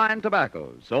means fine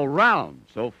tobacco. So round,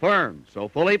 so firm, so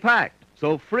fully packed,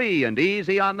 so free and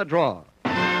easy on the draw.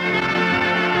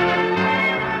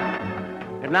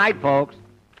 Good night, folks.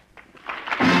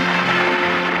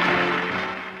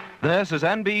 This is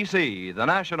NBC, the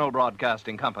National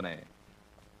Broadcasting Company.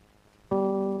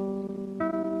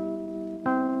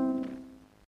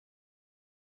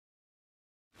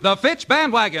 The Fitch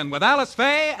Bandwagon with Alice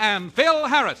Faye and Phil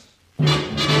Harris.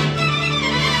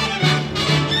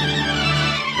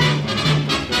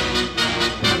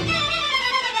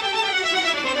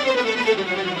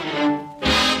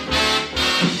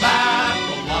 Laugh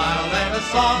a while, let a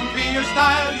song be your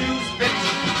style. Use Fitch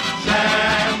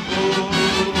shampoo.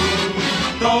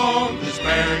 Don't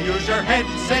despair, use your head,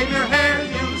 save your hair.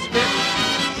 Use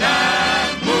Fitch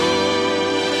shampoo.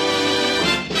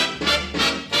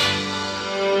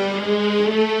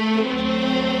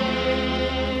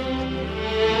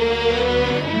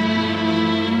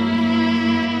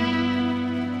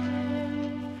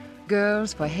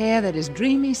 Girls for hair that is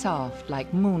dreamy soft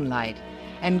like moonlight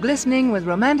and glistening with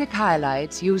romantic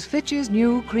highlights, use Fitch's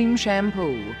new cream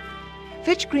shampoo.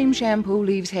 Fitch cream shampoo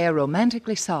leaves hair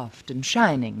romantically soft and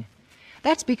shining.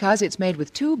 That's because it's made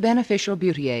with 2 beneficial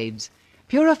beauty aids,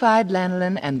 purified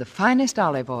lanolin and the finest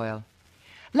olive oil.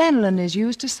 Lanolin is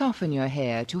used to soften your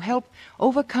hair, to help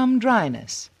overcome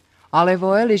dryness. Olive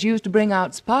oil is used to bring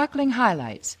out sparkling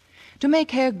highlights, to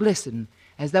make hair glisten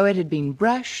as though it had been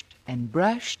brushed and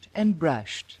brushed and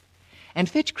brushed. And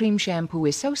Fitch cream shampoo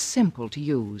is so simple to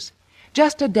use.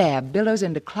 Just a dab billows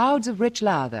into clouds of rich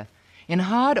lather in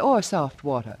hard or soft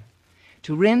water.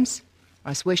 To rinse,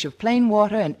 a swish of plain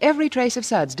water and every trace of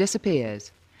suds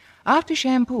disappears. After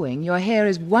shampooing, your hair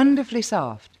is wonderfully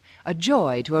soft, a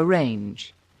joy to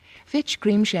arrange. Fitch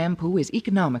Cream Shampoo is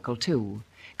economical, too.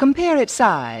 Compare its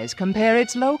size, compare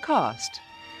its low cost.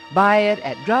 Buy it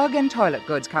at drug and toilet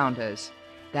goods counters.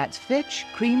 That's Fitch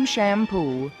Cream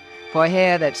Shampoo for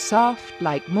hair that's soft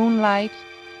like moonlight,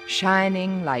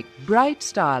 shining like bright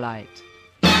starlight.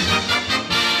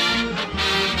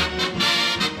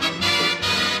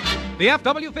 The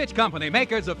F.W. Fitch Company,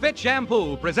 makers of Fitch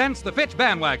Shampoo, presents The Fitch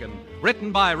Bandwagon,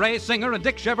 written by Ray Singer and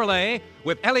Dick Chevrolet,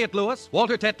 with Elliott Lewis,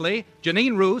 Walter Tetley,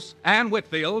 Janine Roos, Ann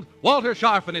Whitfield, Walter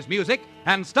Scharf in his music,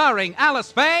 and starring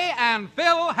Alice Faye and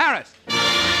Phil Harris.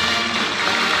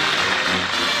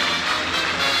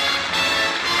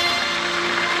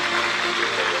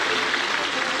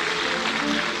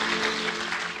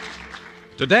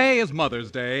 Today is Mother's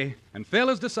Day, and Phil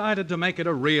has decided to make it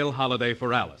a real holiday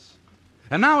for Alice.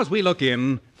 And now as we look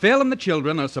in, Phil and the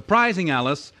children are surprising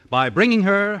Alice by bringing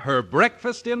her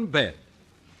breakfast in bed.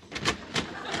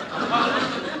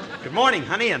 Good morning,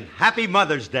 honey, and happy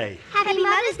Mother's Day. Happy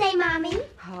Mother's Day, Mommy.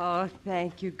 Oh,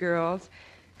 thank you, girls.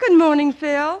 Good morning,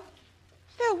 Phil.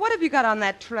 Phil, what have you got on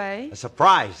that tray? A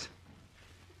surprise.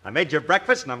 I made your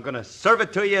breakfast, and I'm going to serve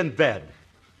it to you in bed.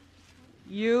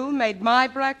 You made my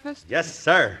breakfast? Yes,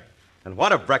 sir. And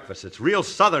what a breakfast. It's real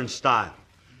Southern style.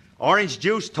 Orange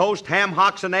juice, toast, ham,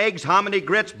 hocks, and eggs, hominy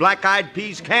grits, black-eyed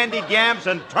peas, candied yams,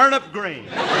 and turnip greens.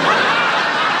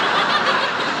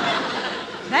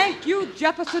 Thank you,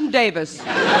 Jefferson Davis.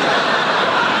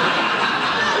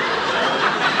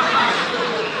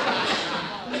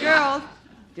 Girls,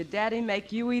 did Daddy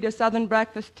make you eat a Southern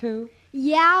breakfast, too?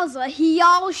 Yowza, he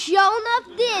all shown up,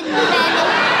 didn't he?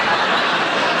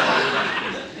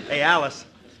 Hey, Alice,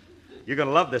 you're going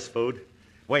to love this food.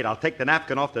 Wait, I'll take the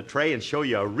napkin off the tray and show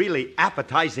you a really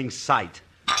appetizing sight.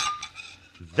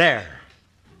 There.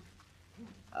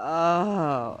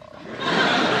 Oh.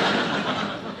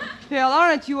 Phil,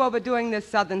 aren't you overdoing this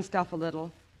Southern stuff a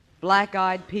little?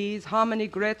 Black-eyed peas, hominy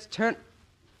grits,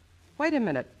 Wait a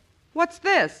minute. What's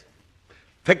this?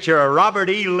 Picture of Robert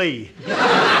E. Lee.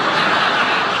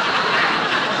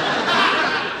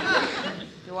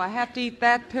 Do I have to eat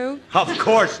that, too? Of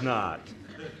course not.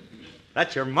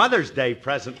 That's your Mother's Day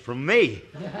present from me.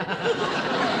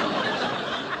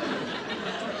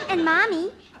 And,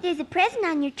 Mommy, there's a present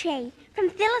on your tray from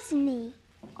Phyllis and me.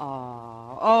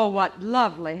 Oh, what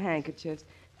lovely handkerchiefs.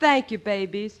 Thank you,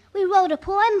 babies. We wrote a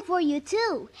poem for you,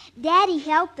 too. Daddy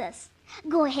helped us.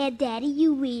 Go ahead, Daddy,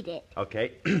 you read it.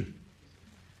 Okay.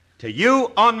 To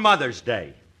you on Mother's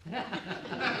Day.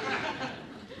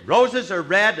 Roses are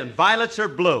red and violets are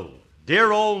blue.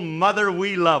 Dear old mother,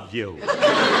 we love you.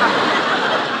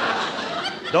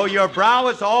 Though your brow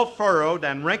is all furrowed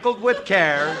and wrinkled with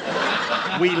care,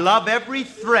 we love every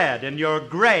thread in your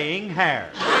graying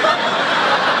hair.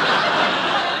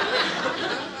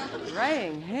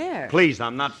 Graying hair? Please,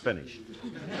 I'm not finished.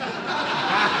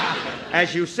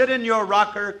 As you sit in your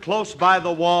rocker close by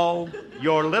the wall,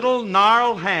 your little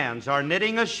gnarled hands are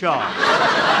knitting a shawl.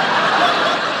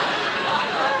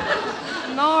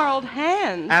 Gnarled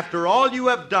hands? After all you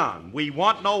have done, we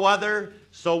want no other,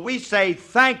 so we say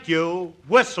thank you,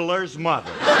 Whistler's mother.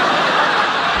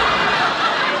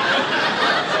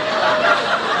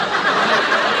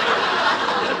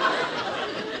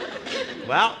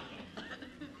 Well,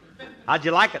 how'd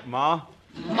you like it, Ma?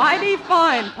 Mighty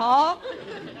fine, Pa.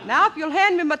 Now, if you'll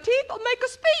hand me my teeth, I'll make a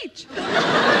speech.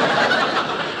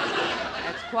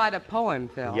 That's quite a poem,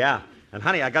 Phil. Yeah, and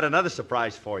honey, I got another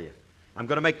surprise for you. I'm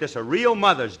going to make this a real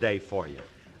Mother's Day for you.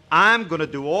 I'm going to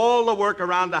do all the work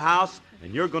around the house,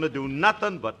 and you're going to do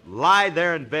nothing but lie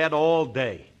there in bed all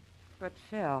day. But,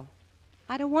 Phil,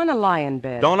 I don't want to lie in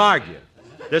bed. Don't argue.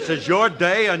 This is your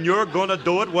day, and you're going to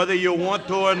do it whether you want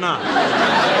to or not.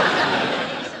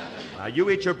 Now, you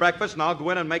eat your breakfast, and I'll go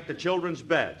in and make the children's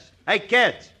beds. Hey,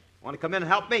 kids, want to come in and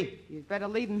help me? You'd better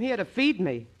leave them here to feed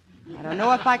me. I don't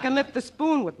know if I can lift the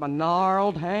spoon with my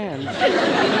gnarled hands.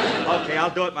 Okay, I'll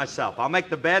do it myself. I'll make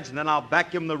the beds, and then I'll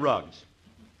vacuum the rugs.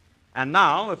 And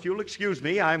now, if you'll excuse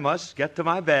me, I must get to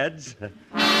my beds.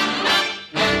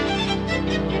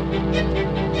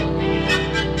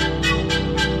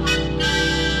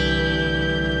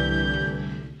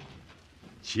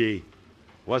 Gee,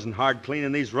 wasn't hard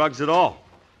cleaning these rugs at all.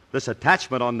 This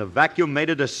attachment on the vacuum made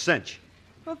it a cinch.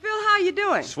 Well, Phil, how you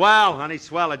doing? Swell, honey,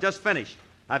 swell. I just finished.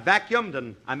 I vacuumed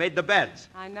and I made the beds.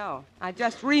 I know. I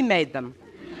just remade them.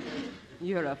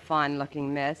 You're a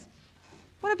fine-looking mess.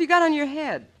 What have you got on your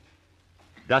head?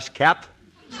 Dust cap.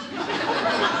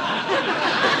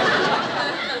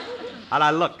 How'd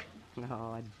I look?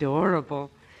 Oh, adorable.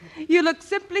 You look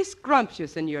simply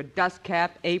scrumptious in your dust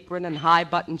cap, apron, and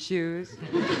high-button shoes.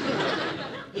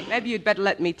 Maybe you'd better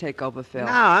let me take over, Phil.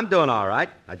 No, I'm doing all right.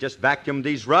 I just vacuumed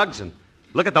these rugs, and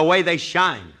look at the way they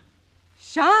shine.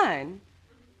 Shine?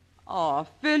 Oh,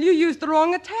 Phil, you used the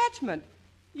wrong attachment.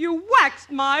 You waxed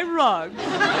my rugs.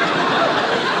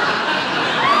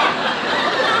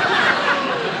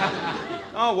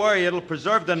 Don't worry, it'll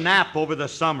preserve the nap over the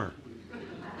summer.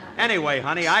 Anyway,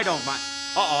 honey, I don't mind.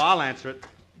 Uh-oh, I'll answer it.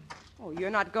 Oh, you're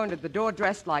not going to the door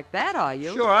dressed like that, are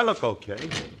you? Sure, I look okay.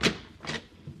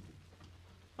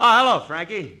 Oh, hello,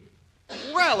 Frankie.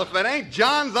 Well, if it ain't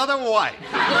John's other wife.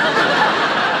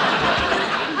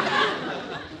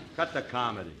 Cut the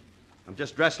comedy. I'm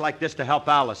just dressed like this to help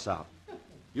Alice out.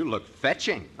 You look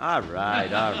fetching. All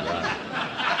right, all right.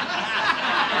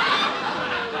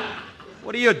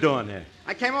 What are you doing here?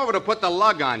 I came over to put the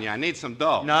lug on you. I need some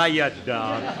dough. No, you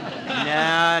don't.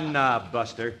 Nah,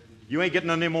 Buster. You ain't getting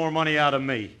any more money out of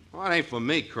me. Well, it ain't for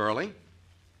me, Curly.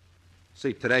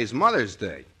 See, today's Mother's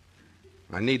Day.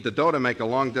 I need the dough to make a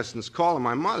long-distance call to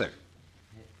my mother.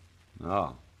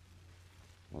 Oh.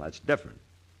 Well, that's different.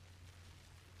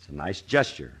 It's a nice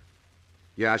gesture.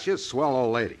 Yeah, she's a swell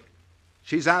old lady.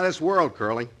 She's out of this world,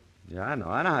 Curly. Yeah, I know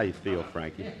how you feel,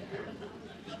 Frankie.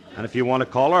 And if you want to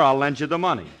call her, I'll lend you the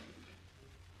money.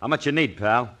 How much you need,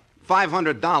 pal?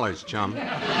 $500, chum.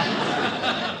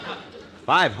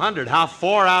 500? How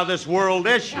far out of this world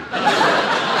is she?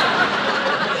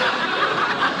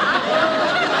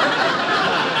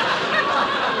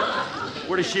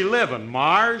 Where does she live, on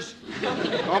Mars?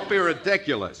 Don't be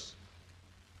ridiculous.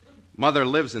 Mother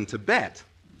lives in Tibet.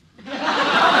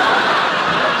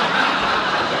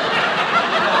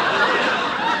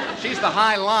 She's the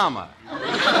High Lama.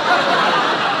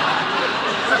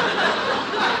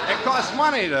 It costs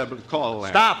money to call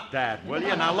there. Stop that, will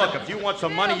you? Now, look, if you want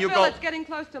some money, you Phil, go... it's getting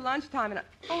close to lunchtime.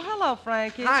 Oh, hello,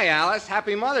 Frankie. Hi, Alice.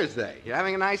 Happy Mother's Day. You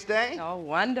having a nice day? Oh,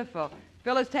 wonderful.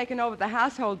 Phil has taken over the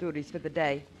household duties for the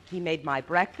day. He made my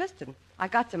breakfast, and I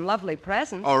got some lovely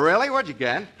presents. Oh, really? What'd you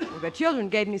get? Well, the children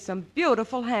gave me some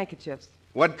beautiful handkerchiefs.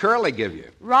 What'd Curly give you?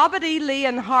 Robert E. Lee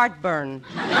and heartburn.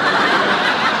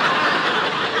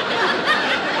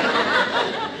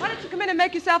 Why don't you come in and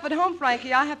make yourself at home,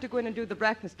 Frankie? I have to go in and do the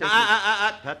breakfast dishes.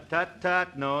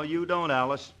 Tut. No, you don't,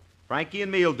 Alice. Frankie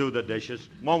and me'll do the dishes.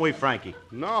 Won't we, Frankie?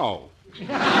 No. I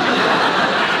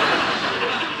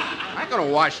ain't gonna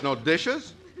wash no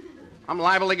dishes. I'm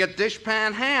liable to get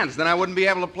dishpan hands. Then I wouldn't be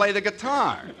able to play the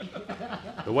guitar.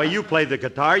 The way you play the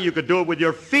guitar, you could do it with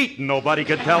your feet and nobody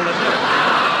could tell the difference.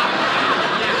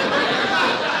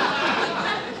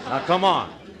 Now, come on.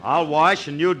 I'll wash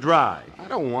and you dry. I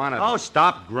don't want to. Oh,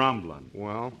 stop grumbling.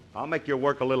 Well? I'll make your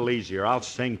work a little easier. I'll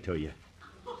sing to you.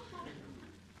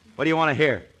 What do you want to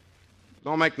hear?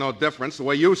 Don't make no difference. The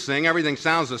way you sing, everything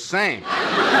sounds the same.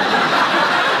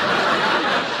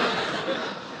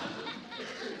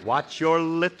 Watch your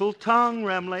little tongue,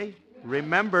 Remley.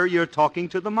 Remember, you're talking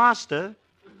to the master.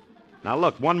 Now,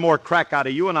 look, one more crack out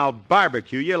of you and I'll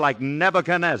barbecue you like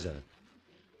Nebuchadnezzar.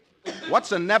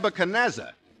 What's a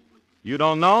Nebuchadnezzar? You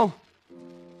don't know?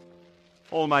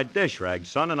 Hold my dish rag,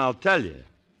 son, and I'll tell you.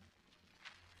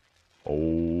 Oh,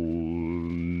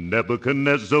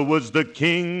 Nebuchadnezzar was the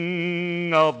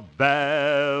king of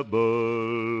Babylon.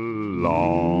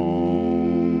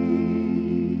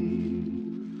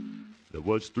 There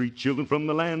was 3 children from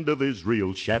the land of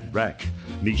Israel, Shadrach,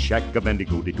 Meshach,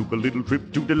 Abednego. They took a little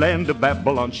trip to the land of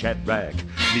Babylon, Shadrach,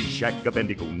 Meshach,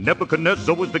 Abednego.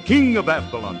 Nebuchadnezzar was the king of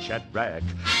Babylon, Shadrach,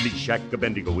 Meshach,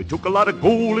 Abednego. He took a lot of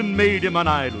gold and made him an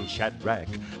idol, Shadrach,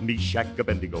 Meshach,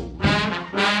 Abednego.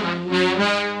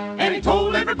 And he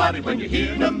told everybody, when you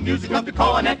hear the music of the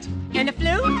cornet and the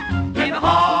flute and the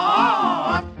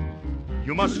harp,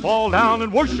 you must fall down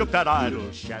and worship that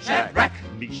idol, Shadrach,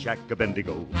 Meshach,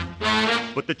 Abednego.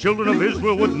 But the children of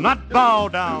Israel would not bow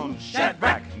down,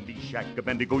 Shadrach, Meshach,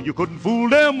 Abednego. You couldn't fool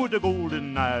them with the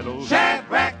golden idol,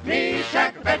 Shadrach,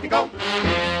 Meshach, Abednego.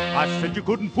 I said you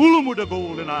couldn't fool them with the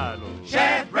golden idol,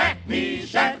 Shadrach,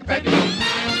 Meshach, Abednego.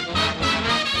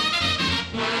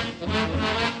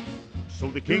 So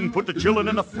the king put the children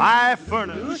in a fire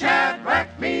furnace,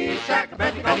 Shadrach, Meshach,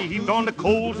 Abednego. and he heaped on the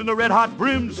coals in the red-hot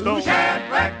brimstone,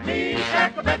 Shadrach,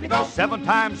 Meshach, Abednego. 7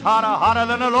 times hotter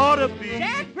than it ought to be.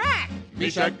 Shadrach,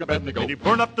 Meshach, Abednego. And he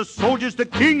burned up the soldiers the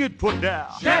king had put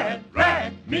down,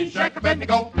 Shadrach, Meshach,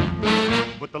 Abednego.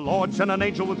 But the Lord sent an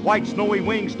angel with white snowy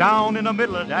wings down in the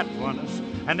middle of that furnace,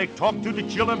 and they talked to the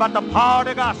children about the power of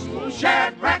the gospel,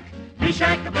 Shadrach,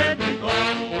 Meshach, Abednego.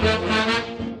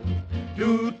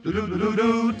 Doot, doot, doot, doot,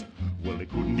 doot. Well, they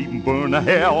couldn't even burn a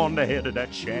hair on the head of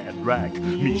that Shadrach,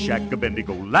 Meshach,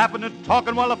 Abednego, laughing and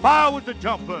talking while the fire was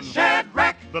a-jumping.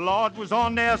 Shadrach! The Lord was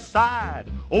on their side.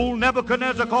 Old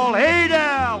Nebuchadnezzar called, "Hey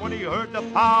there," when he heard the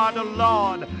power of the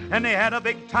Lord. And they had a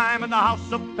big time in the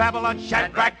house of Babylon.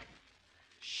 Shadrach!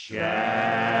 Shadrach!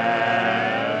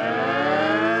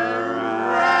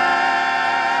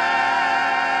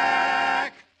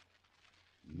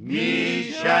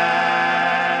 Meshach,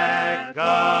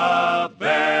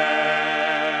 Abednego.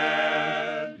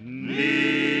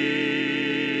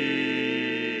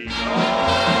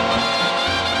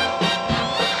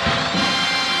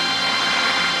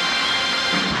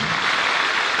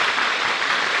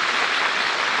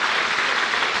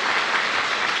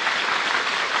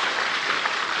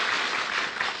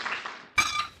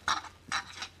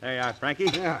 There you are, Frankie.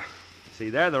 Yeah. See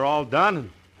there, they're all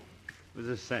done. It was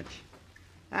a cinch.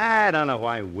 I don't know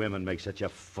why women make such a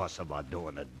fuss about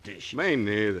doing the dishes. Me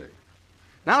neither.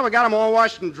 Now that we got them all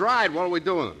washed and dried, what do we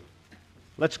do with them?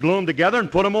 Let's glue them together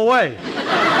and put them away.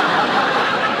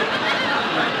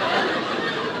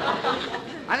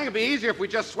 I think it'd be easier if we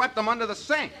just swept them under the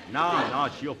sink. No,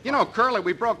 she'll... You know, Curly,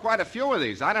 we broke quite a few of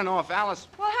these. I don't know if Alice...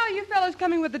 Well, how are you fellows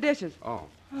coming with the dishes? Oh.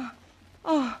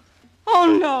 Oh,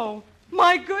 no.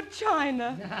 My good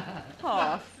china.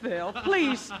 Oh, Phil,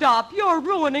 please stop. You're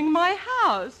ruining my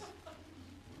house.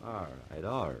 All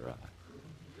right.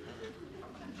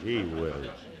 Gee whiz.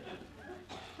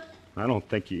 I don't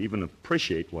think you even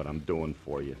appreciate what I'm doing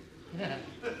for you. I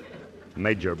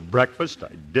made your breakfast,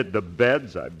 I did the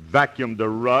beds, I vacuumed the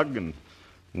rug and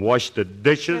washed the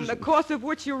dishes. In the course of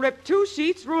which you ripped 2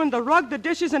 sheets, ruined the rug, the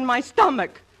dishes, and my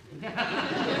stomach.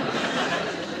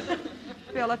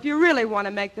 Phil, if you really want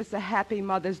to make this a happy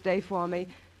Mother's Day for me,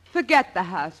 forget the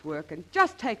housework and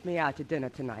just take me out to dinner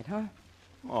tonight, huh?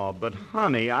 Oh, but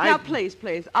honey, Now, please.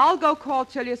 I'll go call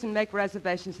Chilius and make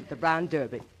reservations at the Brown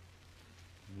Derby.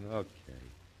 Okay.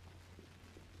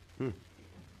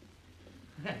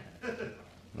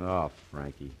 Oh,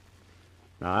 Frankie.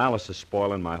 Now, Alice is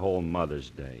spoiling my whole Mother's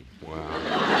Day.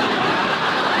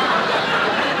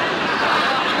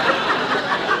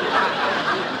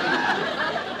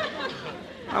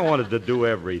 I wanted to do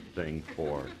everything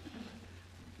for her,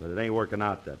 but it ain't working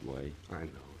out that way. I know.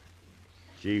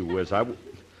 Gee whiz, I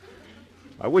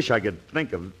wish I could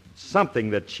think of something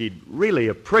that she'd really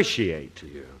appreciate.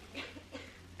 Yeah.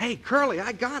 Hey, Curly,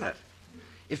 I got it.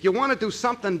 If you want to do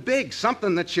something big,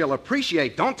 something that she'll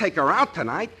appreciate, don't take her out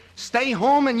tonight. Stay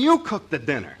home and you cook the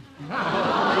dinner.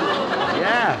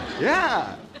 Yeah.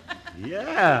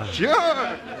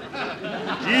 Sure.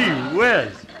 Gee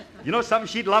whiz. You know something?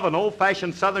 She'd love an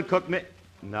old-fashioned Southern cooked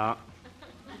No.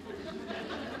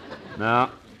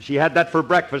 She had that for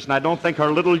breakfast, and I don't think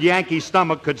her little Yankee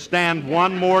stomach could stand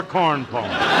one more corn pone.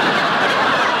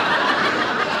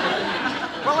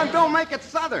 Well, then don't make it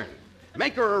Southern.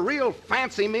 Make her a real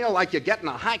fancy meal like you get in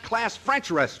a high-class French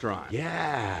restaurant.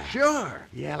 Yeah. Sure.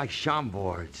 Yeah, like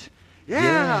Chambourds.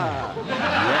 Yeah.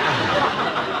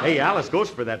 Hey, Alice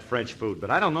goes for that French food, but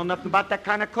I don't know nothing about that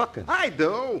kind of cooking. I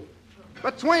do.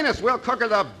 Between us, we'll cook her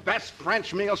the best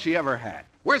French meal she ever had.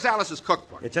 Where's Alice's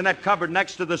cookbook? It's in that cupboard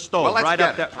next to the stove, Well, let's right get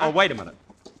up there. it. Oh, wait a minute.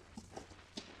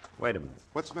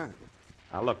 What's the matter?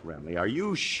 Now, look, Remley, are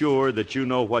you sure that you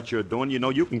know what you're doing? You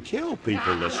know you can kill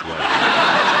people this way.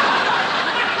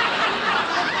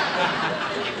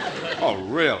 Oh,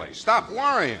 really? Stop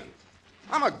worrying.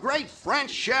 I'm a great French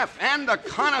chef and a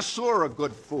connoisseur of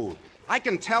good food. I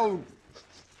can tell...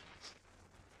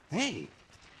 Hey,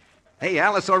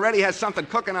 Alice already has something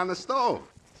cooking on the stove.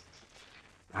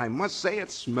 I must say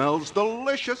it smells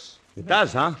delicious. It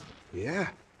does, huh? Yeah,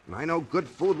 and I know good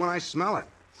food when I smell it.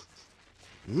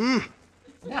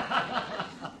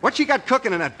 What you got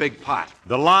cooking in that big pot?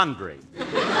 The laundry. She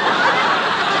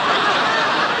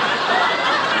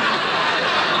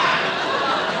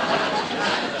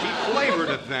flavored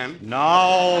it then.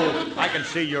 No, I can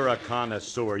see you're a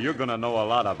connoisseur. You're going to know a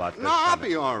lot about this. No, I'll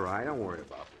be all right. Don't worry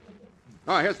about it.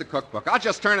 Oh, here's the cookbook. I'll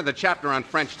just turn to the chapter on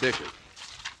French dishes.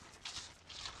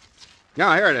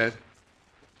 Yeah, here it is.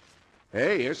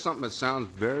 Hey, here's something that sounds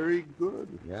very good.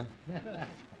 Yeah?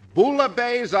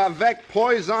 Bouillabaisse avec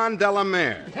poisson de la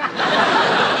mer.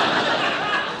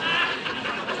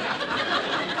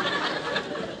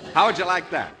 How would you like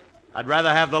that? I'd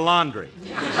rather have the laundry.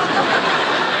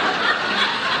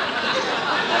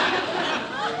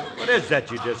 What is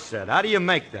that you just said? How do you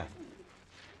make that?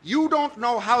 You don't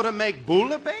know how to make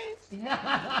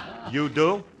bouillabaisse? You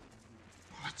do?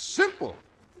 It's simple.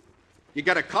 You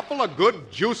get a couple of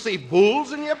good, juicy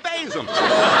bulls and you baise them.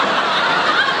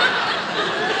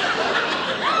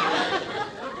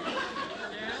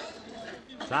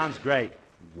 Sounds great.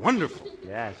 wonderful.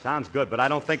 Yeah, sounds good, but I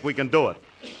don't think we can do it.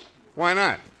 Why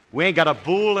not? We ain't got a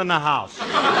bool in the house.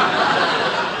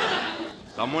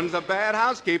 Someone's a bad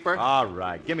housekeeper. All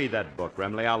right, give me that book,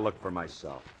 Remley. I'll look for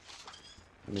myself.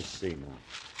 Let me see now.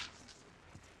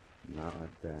 Not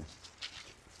like that.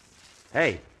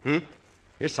 Hey,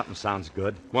 here's something sounds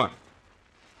good. What?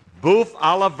 Bouffe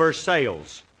a la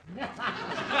Versailles.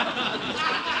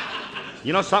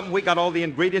 You know something? We got all the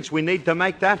ingredients we need to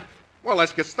make that. Well,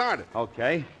 let's get started.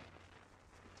 Okay.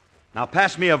 Now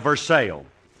pass me a Versailles.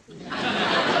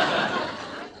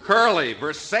 Curly,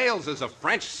 Versailles is a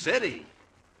French city.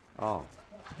 Oh.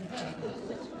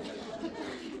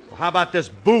 Well, how about this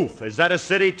Bouffe? Is that a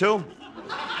city, too?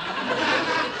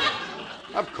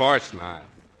 Of course not.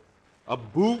 A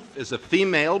bouffe is a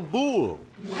female bull.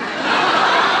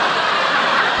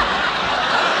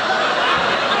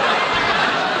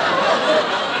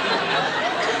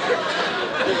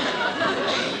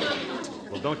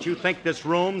 Well, don't you think this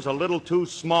room's a little too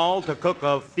small to cook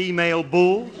a female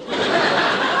bull?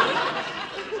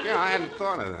 Yeah, I hadn't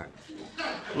thought of that.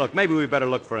 Look, maybe we better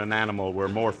look for an animal we're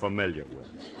more familiar with.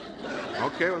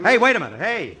 Okay. Well, hey, wait a minute.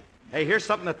 Hey, here's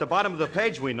something at the bottom of the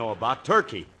page we know about.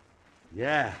 Turkey.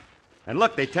 Yeah. And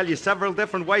look, they tell you several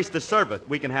different ways to serve it.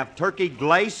 We can have turkey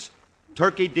glace,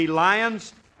 turkey de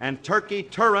Lions, and turkey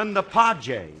Turin the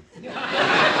Page.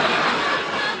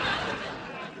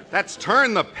 That's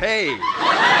turn the page.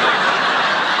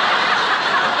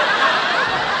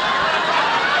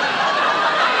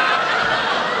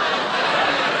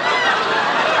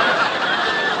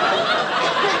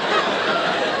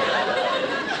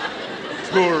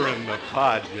 Turin the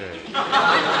Page.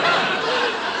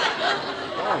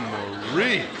 Oh,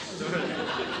 Maurice.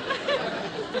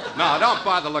 No, don't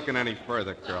bother looking any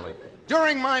further, Curly.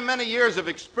 During my many years of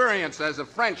experience as a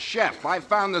French chef, I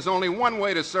found there's only one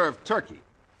way to serve turkey.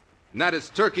 And that is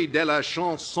turkey de la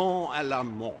chanson à la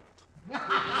morte.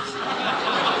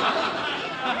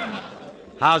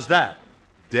 How's that?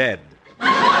 Dead.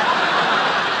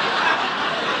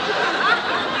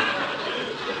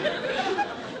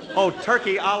 Oh,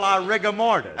 turkey a la rigor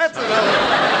mortis. That's another.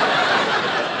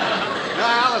 No,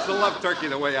 Alice will love turkey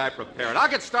the way I prepare it. I'll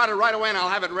get started right away and I'll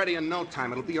have it ready in no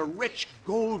time. It'll be a rich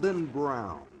golden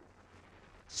brown,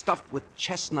 stuffed with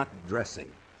chestnut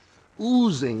dressing,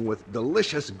 oozing with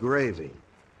delicious gravy.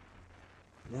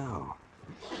 Now,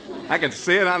 I can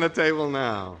see it on the table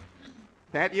now.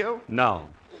 Can't you? No.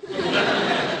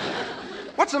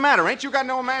 What's the matter? Ain't you got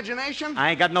no imagination?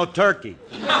 I ain't got no turkey.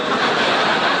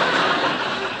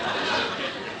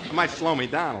 It might slow me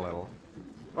down a little.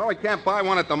 Well, we can't buy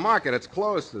one at the market. It's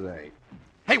closed today.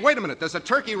 Hey, wait a minute. There's a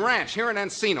turkey ranch here in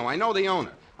Encino. I know the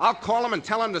owner. I'll call him and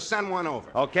tell him to send one over.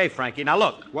 Okay, Frankie. Now,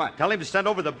 look. What? Tell him to send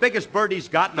over the biggest bird he's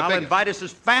got, and I'll invite us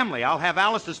his family. I'll have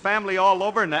Alice's family all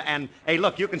over, and hey,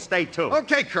 look, you can stay, too.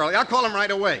 Okay, Curly. I'll call him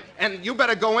right away. And you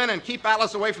better go in and keep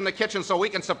Alice away from the kitchen so we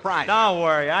can surprise her. Don't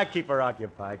worry. I keep her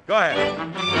occupied. Go ahead.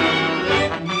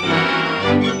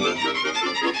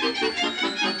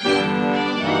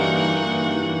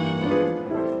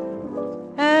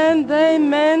 And they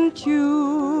meant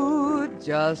you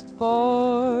just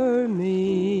for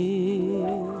me.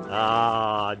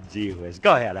 Ah, gee whiz.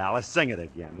 Go ahead, Alice. Sing it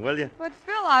again, will you? But,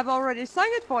 Phil, I've already sung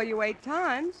it for you 8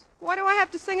 times. Why do I have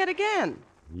to sing it again?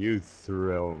 You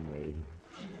thrill me.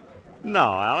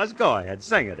 No, Alice, go ahead.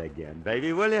 Sing it again,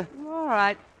 baby, will you? All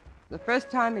right. The first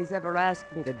time he's ever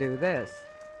asked me to do this.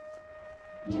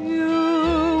 You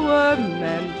were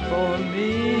meant for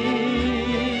me.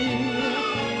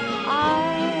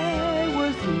 I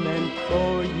was meant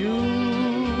for you.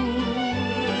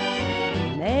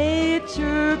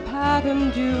 Nature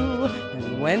patterned you,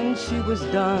 and when she was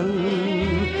done,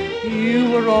 you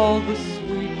were all the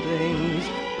sweet things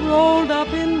rolled up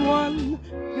in one.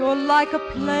 You're like a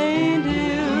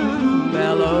plaintive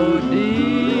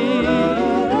melody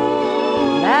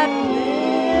that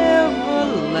never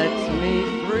lets me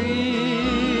free.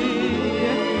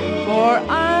 For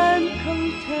I'm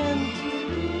content.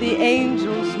 The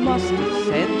angels must have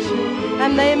sent you,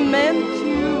 and they meant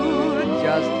you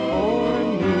just for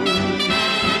me.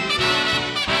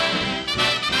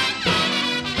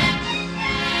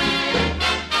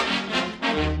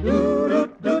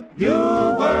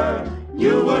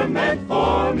 You were meant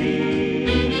for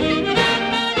me.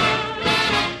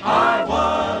 I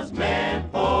was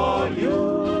meant for you.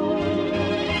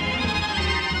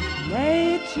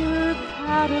 Nature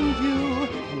patterned you,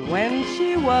 and when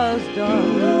she was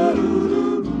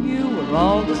done, you were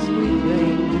all the sweet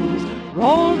things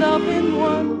rolled up in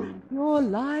one. You're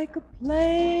like a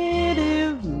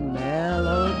plaintive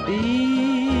melody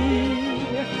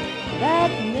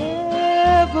that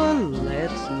never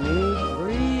lets me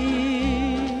free.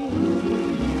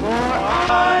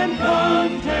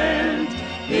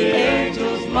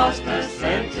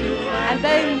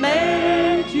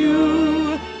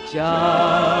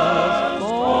 just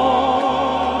for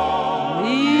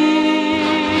me.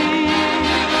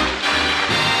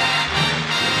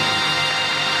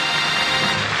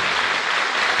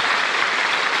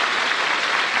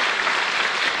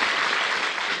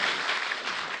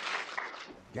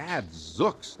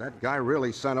 Gadzooks, that guy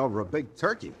really sent over a big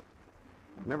turkey.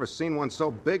 Never seen one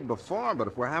so big before, but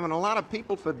if we're having a lot of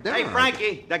people for dinner... Hey,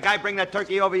 Frankie, that guy bring that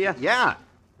turkey over you? Yeah.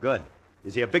 Good.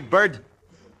 Is he a big bird?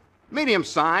 Medium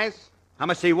size. How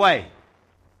much does he weigh?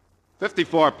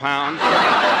 54 pounds.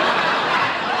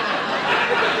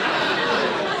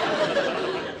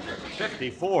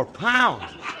 54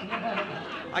 pounds?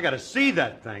 I gotta see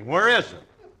that thing. Where is it?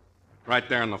 Right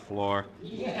there on the floor.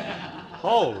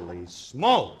 Holy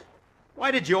smoke. Why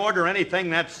did you order anything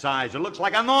that size? It looks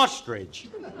like an ostrich.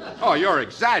 Oh, you're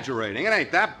exaggerating. It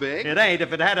ain't that big. It ain't.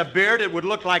 If it had a beard, it would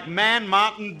look like Man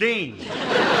Mountain Dean.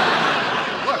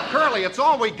 Look, Curly, it's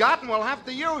all we got, and we'll have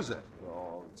to use it.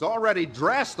 It's already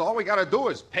dressed. All we got to do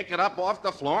is pick it up off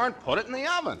the floor and put it in the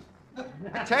oven.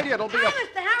 I tell you, it'll be Hi,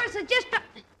 Mr. Harrison, just a...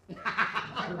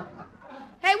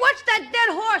 Hey, what's that dead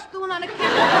horse doing on the kitchen?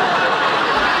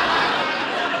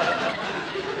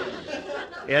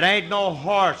 It ain't no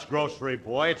horse, grocery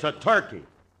boy. It's a turkey.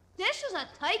 This is a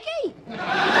turkey?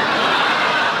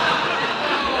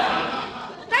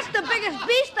 That's the biggest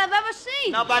beast I've ever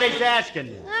seen. Nobody's asking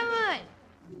you. All right.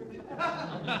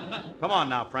 Come on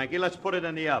now, Frankie. Let's put it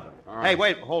in the oven. right. Hey,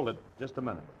 wait. Hold it. Just a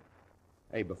minute.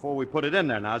 Hey, before we put it in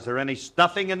there now, is there any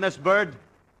stuffing in this bird?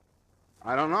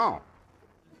 I don't know.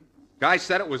 Guy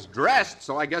said it was dressed,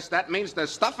 so I guess that means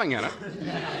there's stuffing in it.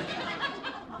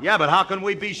 Yeah, but how can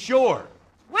we be sure?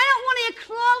 Why don't one of you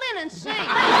crawl in and see?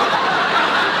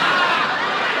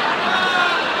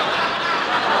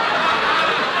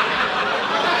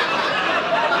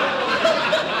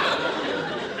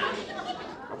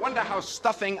 I wonder how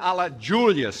stuffing a la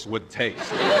Julius would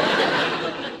taste.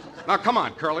 Now, come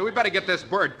on, Curly. We better get this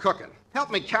bird cooking. Help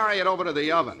me carry it over to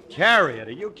the oven. Carry it?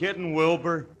 Are you kidding,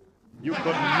 Wilbur? You couldn't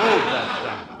move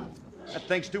that thing. That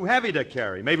thing's too heavy to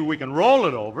carry. Maybe we can roll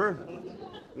it over.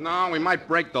 No, we might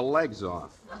break the legs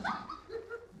off.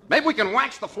 Maybe we can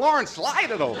wax the floor and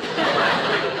slide it over.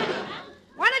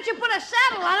 Why don't you put a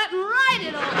saddle on it and ride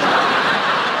it over?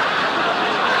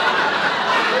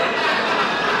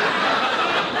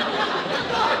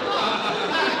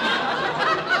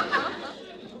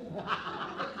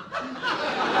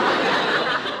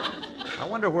 I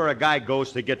wonder where a guy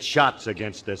goes to get shots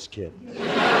against this kid.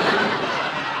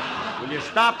 Will you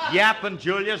stop yapping,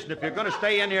 Julius? And if you're going to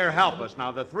stay in here, help us.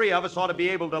 Now, the three of us ought to be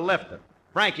able to lift it.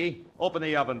 Frankie, open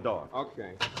the oven door.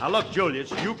 Okay. Now, look, Julius,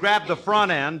 you grab the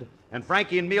front end, and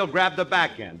Frankie and me'll grab the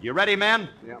back end. You ready, men?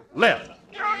 Yeah. Lift.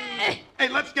 Hey,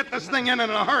 let's get this thing in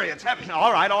a hurry. It's heavy.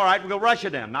 All right. We'll rush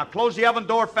it in. Now, close the oven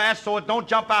door fast so it don't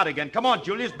jump out again. Come on,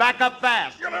 Julius, back up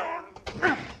fast.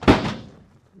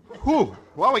 Whew.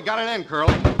 Well, we got it in,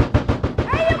 Curly. Hey,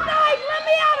 you guys, let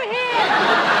me out of here!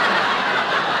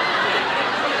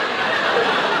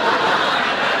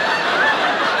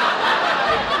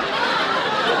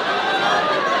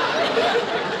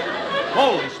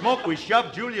 Holy smoke, we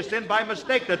shoved Julius in by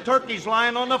mistake. The turkey's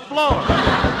lying on the floor.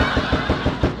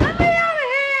 Let me out of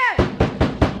here!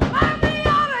 Let me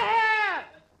out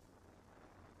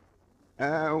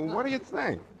of here! What do you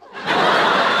think?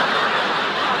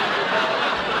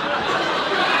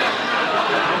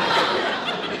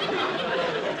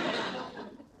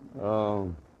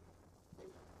 Oh.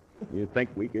 You think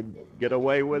we could get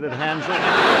away with it, Hansel?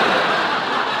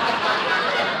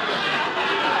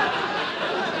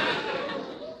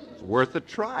 It's worth a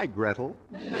try, Gretel.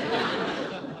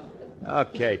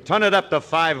 Okay, turn it up to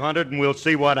 500 and we'll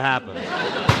see what happens.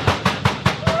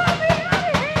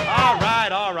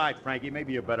 All right, Frankie.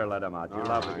 Maybe you better let him out. You're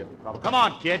liable to get in trouble. Come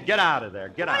on, kid. Get out of there.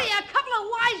 Get out. What are you, a couple of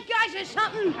wise guys or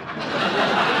something?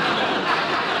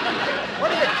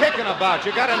 What are you kicking about?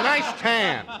 You got a nice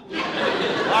tan.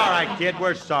 All right, kid.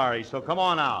 We're sorry. So come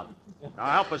on out. Now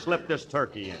help us lift this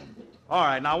turkey in. All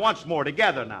right, now once more.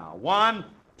 Together now. 1,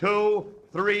 2,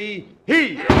 3,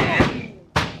 heat.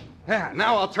 Yeah,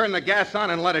 now I'll turn the gas on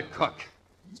and let it cook.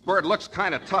 This bird looks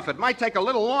kind of tough. It might take a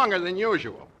little longer than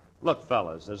usual. Look,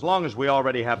 fellas, as long as we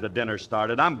already have the dinner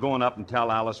started, I'm going up and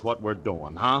tell Alice what we're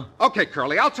doing, huh? Okay,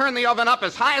 Curly, I'll turn the oven up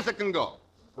as high as it can go.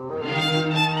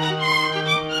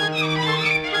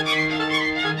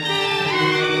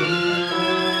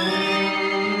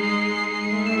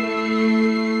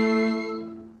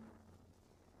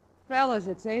 Fellas,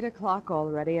 it's 8 o'clock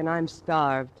already, and I'm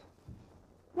starved.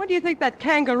 When do you think that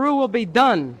kangaroo will be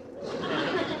done?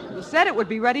 You said it would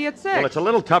be ready at 6. Well, it's a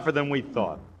little tougher than we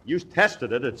thought. You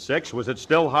tested it at 6. Was it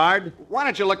still hard? Why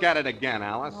don't you look at it again,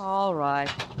 Alice? All right.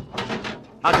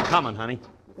 How's it coming, honey?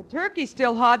 The turkey's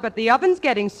still hot, but the oven's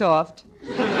getting soft.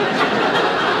 Phil,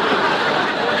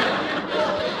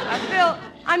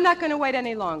 I'm not going to wait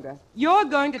any longer. You're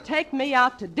going to take me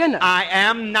out to dinner. I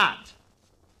am not.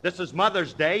 This is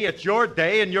Mother's Day. It's your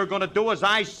day, and you're going to do as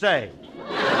I say.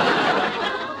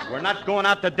 We're not going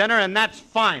out to dinner, and that's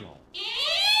final.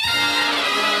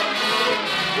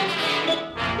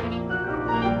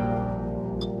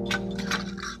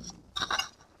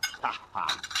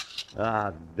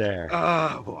 Ah, there.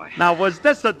 Oh, boy. Now, was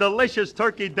this a delicious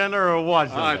turkey dinner or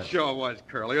wasn't Oh, it? it sure was,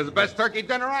 Curly. It was the best turkey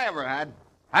dinner I ever had.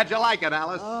 How'd you like it,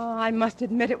 Alice? Oh, I must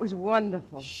admit it was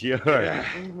wonderful. Sure.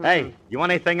 Hey, you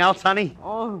want anything else, honey?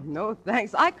 Oh, no,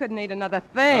 thanks. I couldn't eat another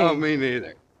thing. Oh, me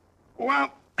neither.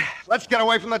 Well, let's get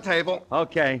away from the table.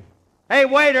 Okay. Hey,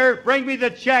 waiter, bring me the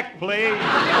check, please.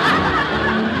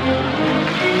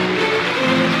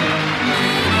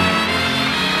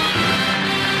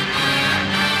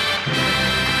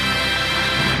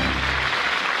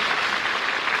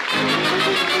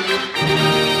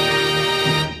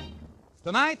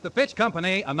 Tonight, the Fitch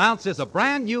Company announces a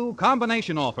brand new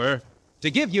combination offer to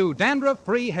give you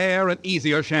dandruff-free hair and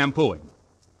easier shampooing.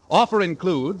 Offer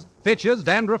includes Fitch's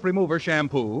Dandruff Remover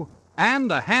Shampoo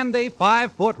and a handy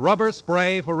 5-foot rubber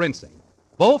spray for rinsing.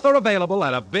 Both are available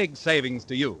at a big savings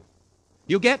to you.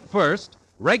 You get first,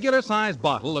 regular-sized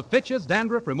bottle of Fitch's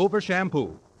Dandruff Remover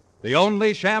Shampoo, the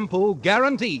only shampoo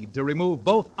guaranteed to remove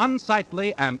both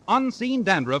unsightly and unseen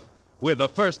dandruff with the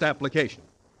first application.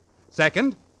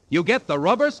 Second, you get the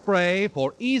rubber spray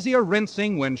for easier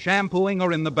rinsing when shampooing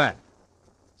or in the bath.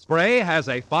 Spray has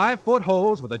a 5-foot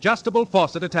hose with adjustable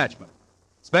faucet attachment.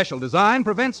 Special design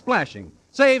prevents splashing,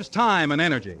 saves time and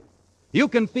energy. You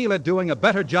can feel it doing a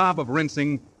better job of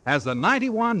rinsing as the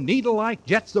 91 needle-like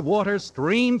jets of water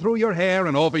stream through your hair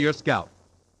and over your scalp.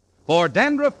 For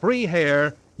dandruff-free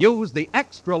hair, use the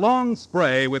extra-long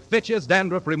spray with Fitch's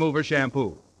Dandruff Remover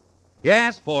Shampoo.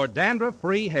 Yes, for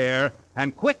dandruff-free hair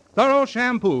and quick, thorough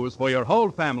shampoos for your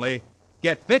whole family,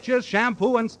 get Fitch's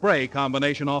shampoo and spray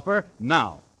combination offer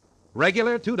now.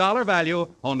 Regular $2 value,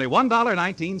 only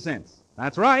 $1.19.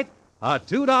 That's right, a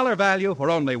 $2 value for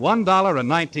only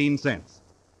 $1.19.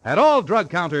 At all drug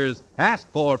counters, ask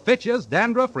for Fitch's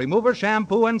Dandruff Remover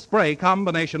Shampoo and Spray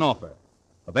combination offer.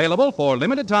 Available for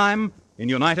limited time in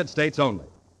United States only.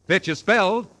 Fitch is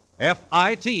spelled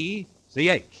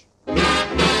F-I-T-C-H.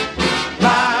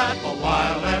 Laugh a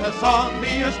while and a song be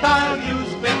your style.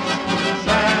 Use Fitch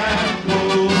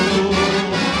shampoo.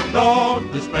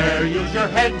 Don't despair. Use your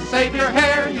head. Save your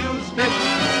hair. Use Fitch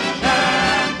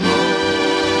shampoo.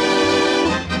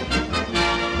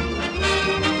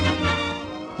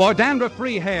 For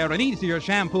dandruff-free hair and easier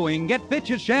shampooing, get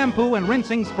Fitch's shampoo and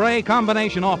rinsing spray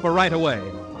combination offer right away.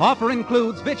 Offer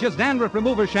includes Fitch's Dandruff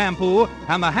Remover Shampoo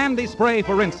and the handy spray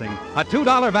for rinsing. A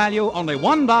 $2 value, only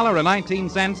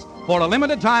 $1.19 for a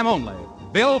limited time only.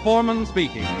 Bill Foreman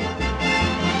speaking.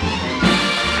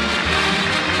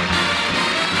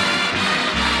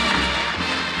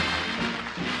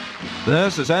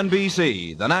 This is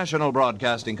NBC, the national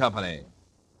broadcasting company.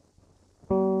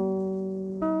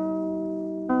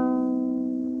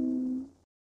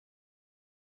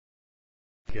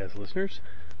 Yes, listeners,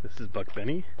 this is Buck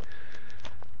Benny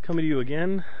coming to you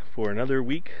again for another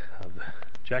week of the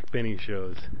Jack Benny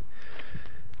shows.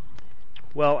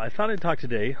 Well, I thought I'd talk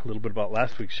today a little bit about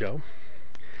last week's show,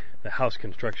 the house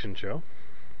construction show.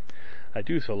 I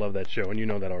do so love that show, and you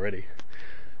know that already.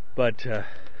 But I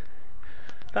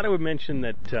thought I would mention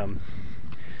that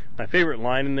my favorite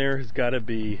line in there has got to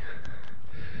be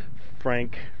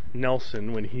Frank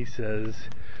Nelson when he says,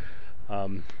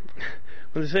 when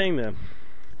they're saying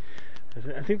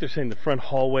I think they're saying the front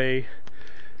hallway,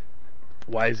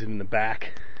 why is it in the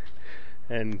back?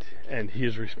 And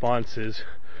his response is,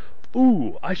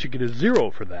 ooh, I should get a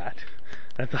 0 for that.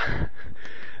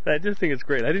 I just think it's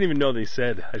great. I didn't even know they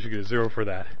said I should get a 0 for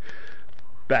that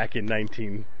back in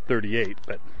 1938,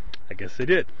 but I guess they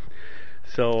did.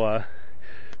 So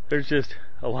there's just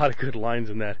a lot of good lines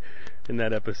in that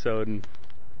episode, and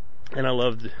I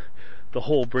loved the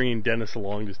whole bringing Dennis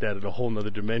along. Just added a whole nother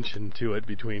dimension to it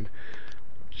between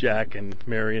Jack and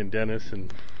Mary and Dennis,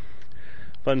 and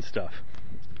fun stuff.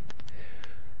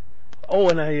 Oh,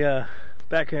 and I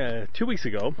back 2 weeks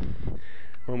ago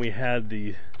when we had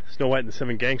the Snow White and the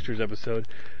Seven Gangsters episode,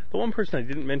 the one person I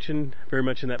didn't mention very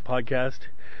much in that podcast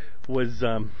was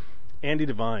Andy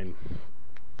Devine.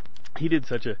 He did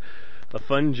such a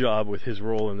fun job with his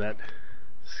role in that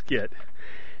skit.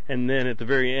 And then at the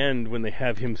very end, when they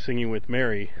have him singing with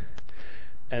Mary,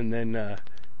 and then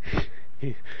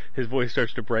his voice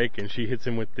starts to break, and she hits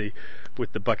him with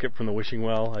the bucket from the wishing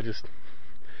well. I just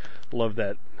love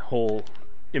that whole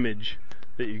image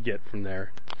that you get from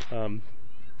there.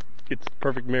 It's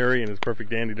perfect Mary and it's perfect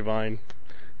Dandy Devine.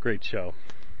 Great show.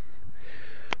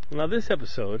 Now this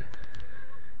episode,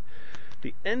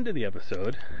 the end of the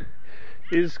episode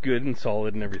is good and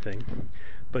solid and everything,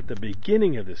 but the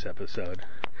beginning of this episode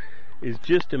is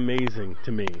just amazing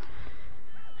to me.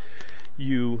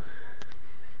 You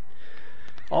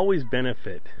always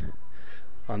benefit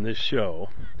on this show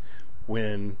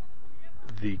when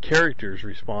the characters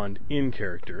respond in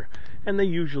character, and they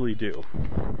usually do.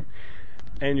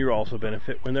 And you also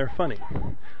benefit when they're funny.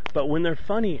 But when they're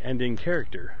funny and in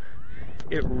character,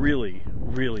 it really,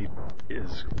 really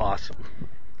is awesome.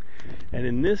 And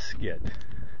in this skit,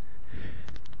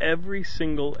 every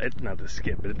single, not the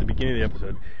skit, but at the beginning of the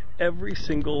episode, every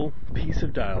single piece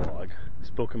of dialogue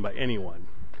spoken by anyone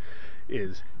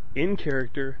is in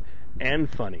character and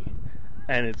funny.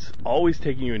 And it's always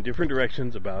taking you in different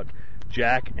directions about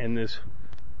Jack and this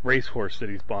racehorse that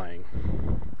he's buying.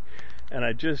 And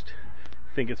I just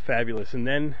think it's fabulous. And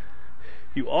then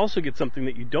you also get something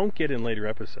that you don't get in later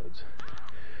episodes.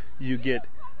 You get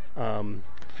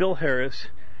Phil Harris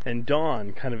and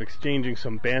Dawn kind of exchanging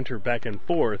some banter back and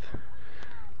forth.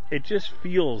 It just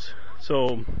feels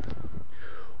so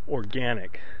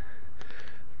organic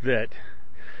that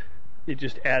it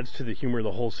just adds to the humor of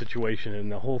the whole situation,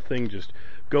 and the whole thing just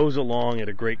goes along at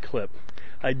a great clip.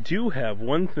 I do have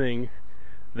one thing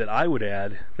that I would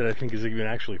add that I think is even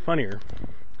actually funnier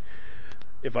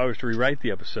if I was to rewrite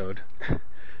the episode,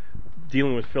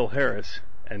 dealing with Phil Harris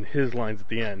and his lines at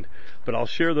the end. But I'll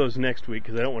share those next week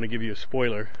because I don't want to give you a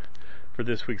spoiler for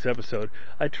this week's episode.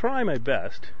 I try my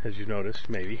best, as you noticed,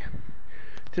 maybe,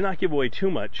 to not give away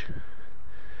too much.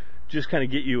 Just kind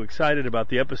of get you excited about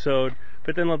the episode,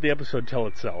 but then let the episode tell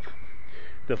itself.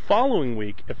 The following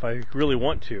week, if I really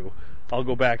want to, I'll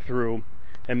go back through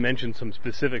and mention some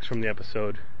specifics from the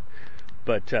episode.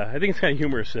 But I think it's kind of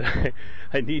humorous that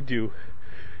I need to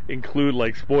include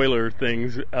like spoiler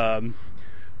things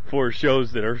for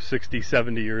shows that are 60,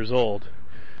 70 years old.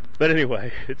 But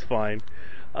anyway, it's fine.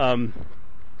 I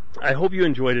hope you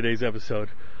enjoyed today's episode.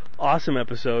 Awesome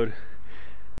episode.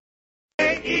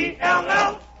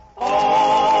 K-E-L-L-O.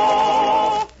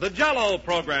 The Jell-O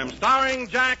program starring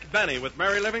Jack Benny with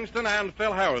Mary Livingston and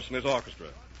Phil Harris and his orchestra.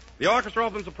 The orchestra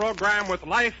opens the program with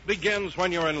Life Begins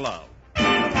When You're in Love.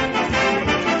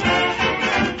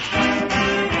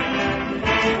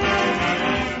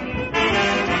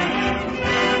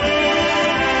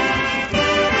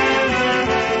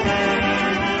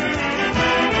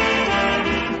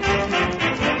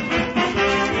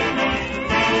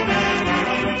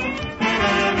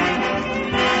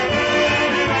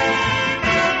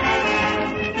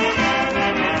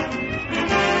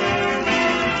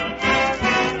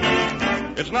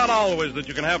 It's not always that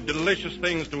you can have delicious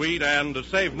things to eat and to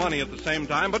save money at the same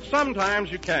time, but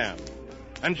sometimes you can.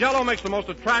 And Jell-O makes the most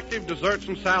attractive desserts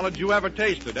and salads you ever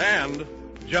tasted, and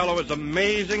Jell-O is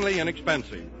amazingly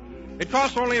inexpensive. It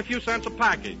costs only a few cents a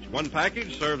package. One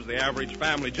package serves the average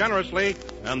family generously,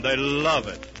 and they love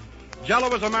it.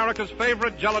 Jell-O is America's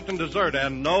favorite gelatin dessert,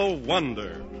 and no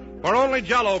wonder. For only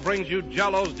Jell-O brings you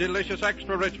Jell-O's delicious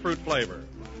extra-rich fruit flavor.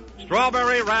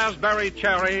 Strawberry, raspberry,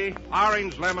 cherry,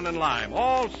 orange, lemon, and lime.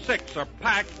 All six are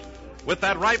packed with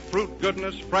that ripe fruit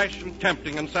goodness, fresh and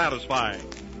tempting and satisfying.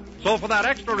 So for that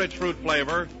extra-rich fruit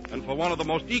flavor, and for one of the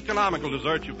most economical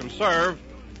desserts you can serve,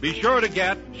 be sure to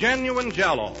get genuine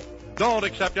Jell-O. Don't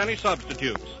accept any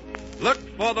substitutes. Look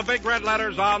for the big red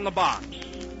letters on the box.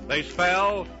 They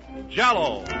spell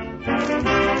Jell-O.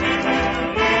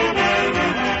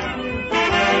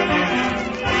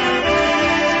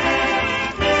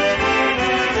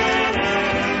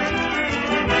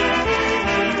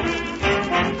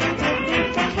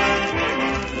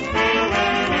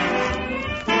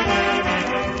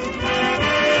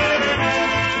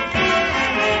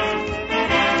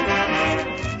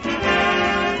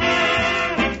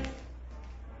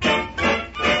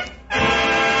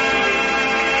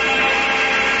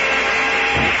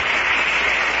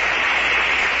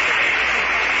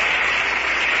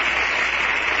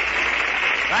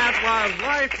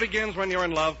 Life Begins When You're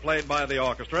in Love, played by the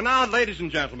orchestra. Now, ladies and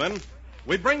gentlemen,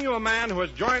 we bring you a man who has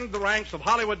joined the ranks of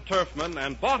Hollywood turfmen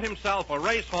and bought himself a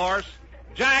racehorse,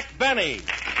 Jack Benny.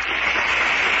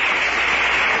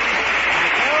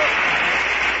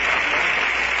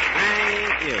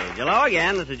 Thank you, Hello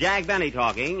again. This is Jack Benny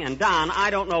talking. And, Don, I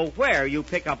don't know where you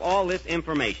pick up all this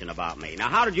information about me. Now,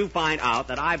 how did you find out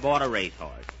that I bought a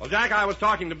racehorse? Well, Jack, I was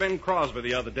talking to Ben Crosby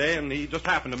the other day, and he just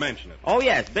happened to mention it. Oh,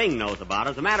 yes, Bing knows about it.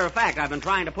 As a matter of fact, I've been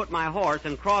trying to put my horse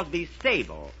in Crosby's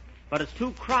stable, but it's too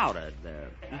crowded there.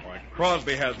 Why,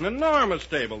 Crosby has an enormous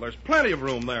stable. There's plenty of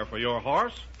room there for your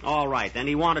horse. All right, then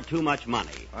he wanted too much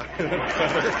money.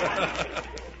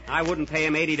 I wouldn't pay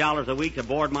him $80 a week to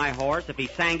board my horse if he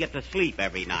sang it to sleep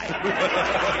every night.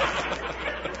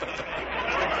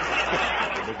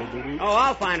 Oh,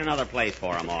 I'll find another place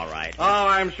for him, all right. Oh,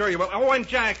 I'm sure you will. Oh, and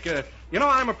Jack, you know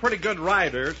I'm a pretty good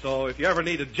rider, so if you ever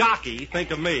need a jockey,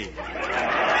 think of me.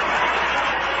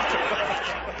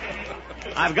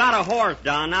 I've got a horse,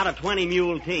 Don, not a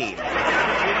 20-mule team.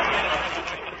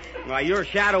 Why, your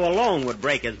shadow alone would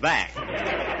break his back.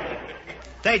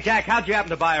 Say, Jack, how'd you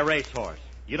happen to buy a racehorse?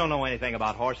 You don't know anything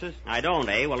about horses? I don't,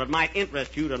 eh? Well, it might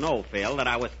interest you to know, Phil, that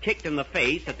I was kicked in the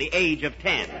face at the age of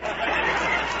 10.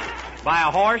 By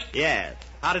a horse? Yes.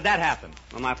 How did that happen?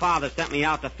 Well, my father sent me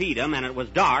out to feed him, and it was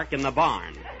dark in the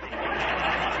barn.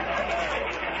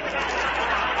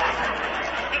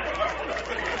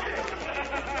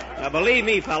 Now, believe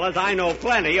me, fellas, I know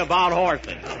plenty about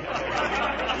horses.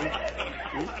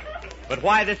 But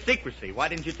why this secrecy? Why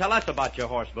didn't you tell us about your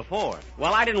horse before?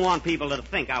 Well, I didn't want people to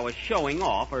think I was showing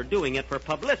off or doing it for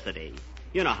publicity.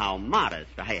 You know how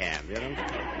modest I am, you know?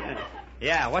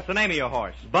 Yeah, what's the name of your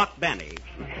horse? Buck Benny.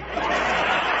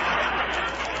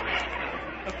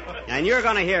 And you're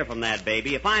going to hear from that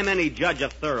baby. If I'm any judge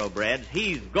of thoroughbreds,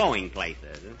 he's going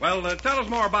places. Well, tell us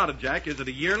more about it, Jack. Is it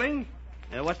a yearling?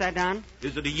 What's that, Don?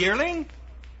 Is it a yearling?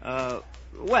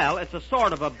 Well, it's a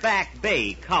sort of a back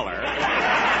bay color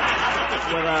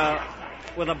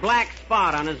with a black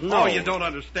spot on his nose. Oh, you don't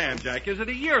understand, Jack. Is it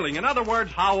a yearling? In other words,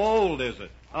 how old is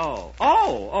it?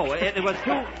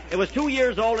 It was 2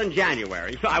 years old in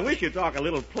January. I wish you'd talk a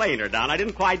little plainer, Don. I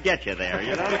didn't quite get you there,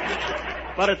 you know.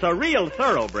 But it's a real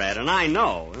thoroughbred, and I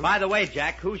know. By the way,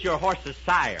 Jack, who's your horse's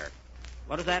sire?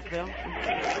 What is that, Phil?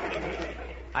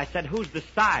 I said, who's the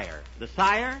sire? The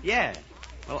sire? Yes.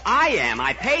 Well, I am.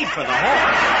 I paid for the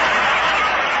horse.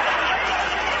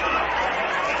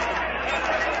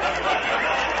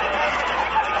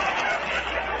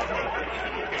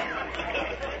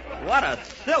 What a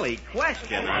silly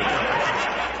question.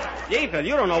 Gee, Phil,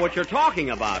 you don't know what you're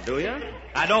talking about, do you?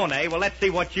 I don't, eh? Well, let's see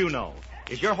what you know.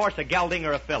 Is your horse a gelding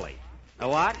or a filly? A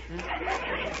what?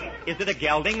 Is it a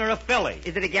gelding or a filly?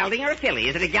 Is it a gelding or a filly?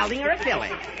 Is it a gelding or a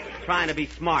filly? Trying to be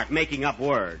smart, making up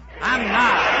words. I'm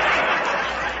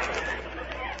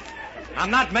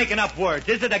not making up words.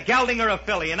 Is it a gelding or a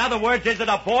filly? In other words, is it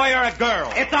a boy or a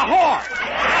girl? It's a horse!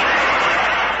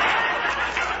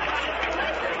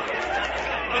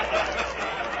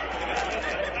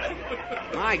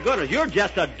 My goodness, you're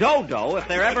just a dodo if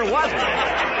there ever was one.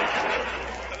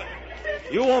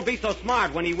 You won't be so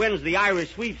smart when he wins the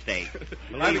Irish sweepstakes.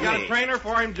 Have you got a trainer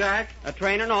for him, Jack? A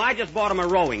trainer? No, I just bought him a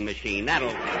rowing machine.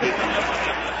 That'll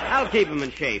keep him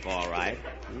in shape, all right.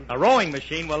 A rowing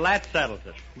machine? Well, that settles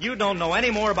it. You don't know any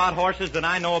more about horses than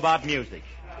I know about music.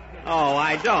 Oh,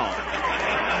 I don't.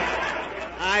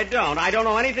 I don't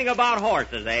know anything about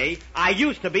horses, eh? I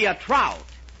used to be a trout.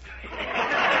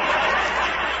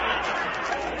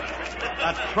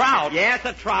 A trout? Yes,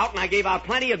 a trout, and I gave out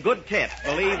plenty of good tips,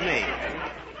 believe me.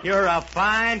 You're a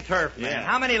fine turf man. Yeah.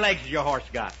 How many legs has your horse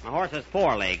got? My horse has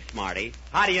 4 legs, Smarty.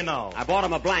 How do you know? I bought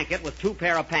him a blanket with 2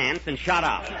 pair of pants and shut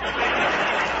up.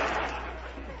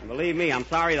 Believe me, I'm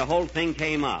sorry the whole thing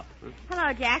came up.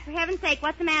 Hello, Jack. For heaven's sake,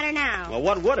 what's the matter now? Well,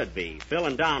 what would it be? Phil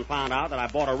and Don found out that I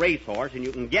bought a racehorse, and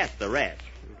you can guess the rest.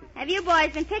 Have you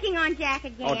boys been picking on Jack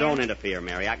again? Oh, don't interfere,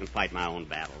 Mary. I can fight my own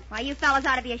battles. Why, you fellas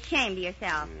ought to be ashamed of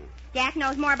yourself. Jack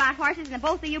knows more about horses than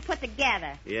both of you put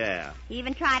together. Yeah. He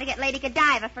even tried to get Lady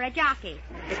Godiva for a jockey.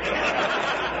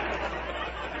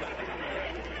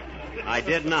 I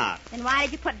did not. Then why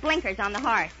did you put blinkers on the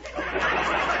horse?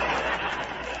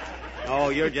 Oh,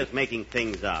 you're just making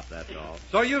things up, that's all.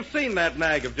 So you've seen that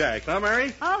nag of Jack's, huh,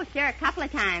 Mary? Oh, sure, a couple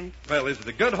of times. Well, is it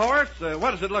a good horse?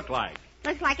 What does it look like?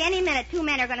 Looks like any minute 2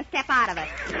 men are going to step out of it.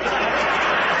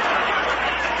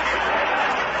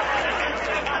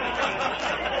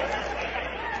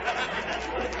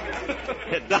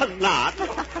 It does not.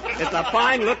 It's a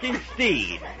fine-looking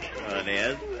steed. Well, it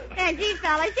is. Gee,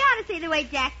 fellas, you ought to see the way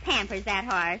Jack pampers that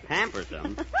horse. Pampers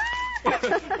him?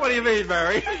 What do you mean,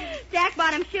 Mary? Jack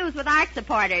bought him shoes with arch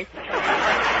supporters.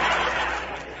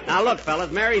 Now, look,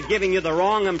 fellas, Mary's giving you the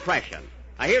wrong impression.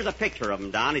 Now, here's a picture of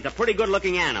him, Don. He's a pretty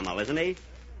good-looking animal, isn't he?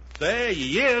 Say,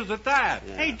 he is at that.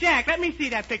 Hey, Jack, let me see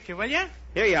that picture, will you?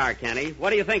 Here you are, Kenny.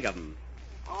 What do you think of him?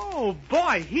 Oh,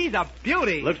 boy, he's a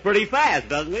beauty. Looks pretty fast,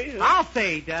 doesn't he? I'll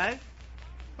say he does.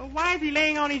 Well, why is he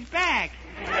laying on his back?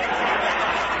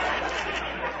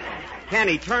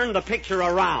 Kenny, turn the picture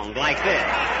around like this.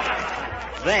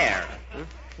 There.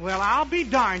 Well, I'll be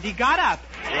darned. He got up.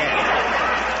 Yeah.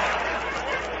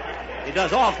 He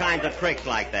does all kinds of tricks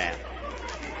like that.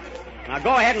 Now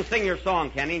go ahead and sing your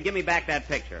song, Kenny, and give me back that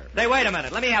picture. Say, wait a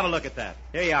minute. Let me have a look at that.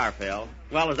 Here you are, Phil.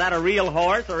 Well, is that a real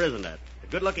horse or isn't it? A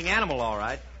good-looking animal, all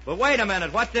right. But wait a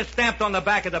minute. What's this stamped on the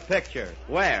back of the picture?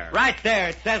 Where? Right there.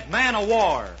 It says Man of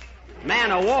War.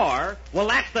 Man of War? Well,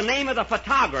 that's the name of the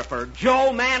photographer,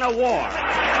 Joe Man of War.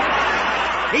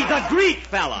 He's a Greek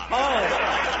fella. Oh.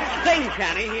 Sing,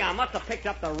 Kenny. I must have picked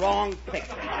up the wrong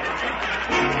picture.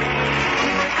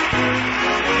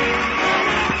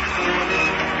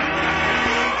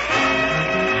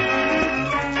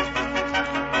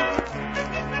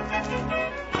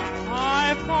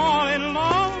 I fall in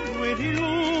love with you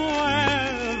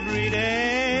every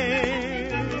day.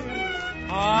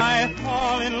 I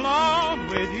fall in love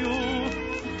with you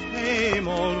same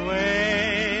old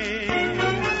way.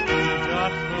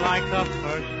 Just like the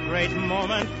first great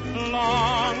moment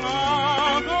long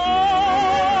ago.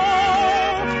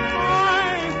 I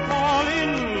fall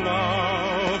in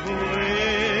love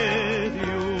with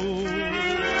you.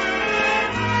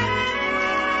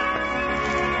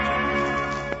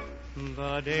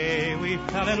 The day we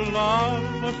fell in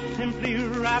love was simply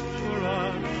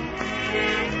rapturous.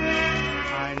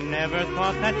 I never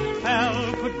thought that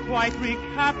spell could quite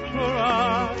recapture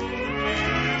us.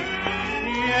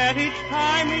 Yet each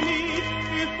time we meet,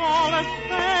 it's all the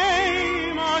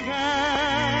same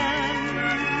again.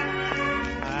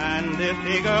 And this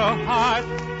eager heart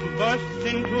bursts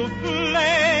into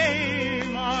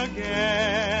flame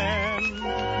again.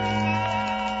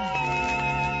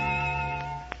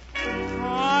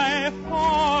 I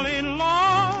fall in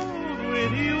love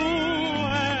with you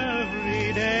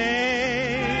every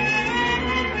day.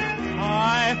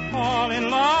 I fall in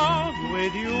love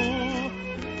with you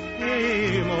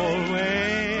same old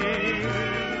way.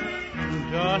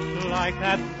 Just like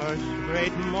that first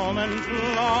great moment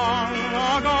long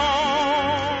ago.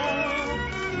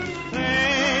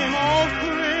 Same old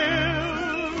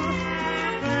thrill,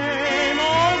 same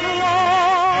old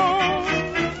glow.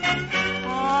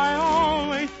 I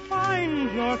always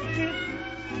find your kiss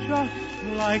just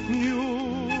like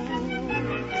new.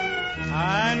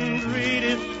 And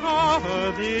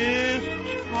rediscover this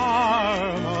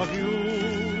charm of you.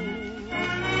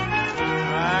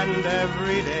 And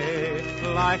every day,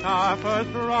 like our first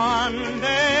rendezvous,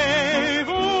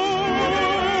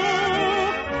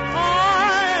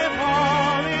 I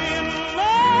fall in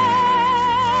love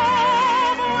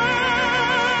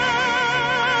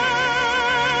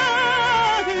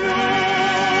with you.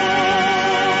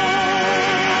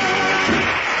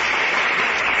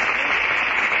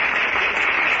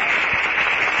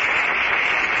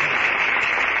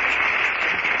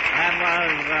 That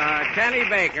was Kenny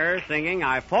Baker singing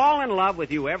I Fall in Love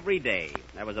with You Every Day.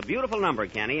 That was a beautiful number,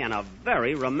 Kenny, and a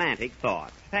very romantic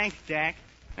thought. Thanks, Jack.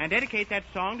 And dedicate that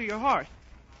song to your horse.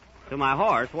 To my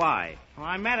horse? Why? Well,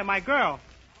 I'm mad at my girl.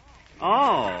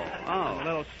 Oh. A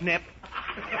little snip.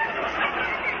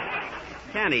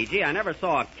 Kenny, gee, I never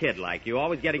saw a kid like you,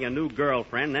 always getting a new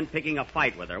girlfriend, then picking a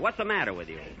fight with her. What's the matter with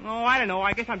you? Oh, I don't know.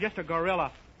 I guess I'm just a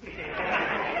gorilla.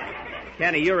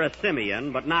 Kenny, you're a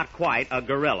simian, but not quite a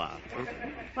gorilla.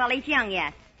 Well, he's young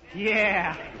yet.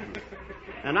 Yeah.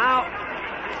 And now,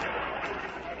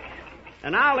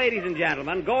 ladies and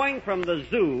gentlemen, going from the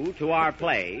zoo to our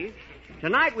plays,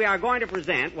 tonight we are going to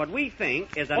present what we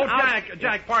think is an... Oh,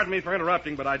 Jack, pardon me for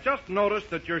interrupting, but I just noticed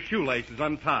that your shoelace is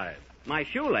untied. My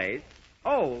shoelace?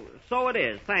 Oh, so it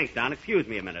is. Thanks, Don. Excuse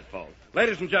me a minute, folks.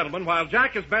 Ladies and gentlemen, while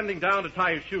Jack is bending down to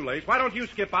tie his shoelace, why don't you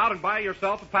skip out and buy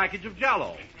yourself a package of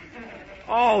Jell-O?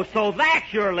 Oh, so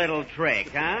that's your little trick,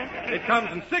 huh? It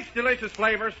comes in 6 delicious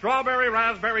flavors: strawberry,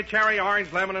 raspberry, cherry,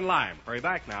 orange, lemon, and lime. Hurry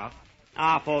back now.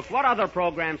 Ah, folks, what other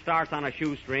program starts on a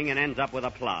shoestring and ends up with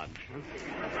a plug?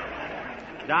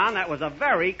 Don, that was a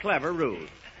very clever ruse.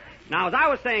 Now, as I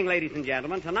was saying, ladies and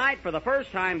gentlemen, tonight, for the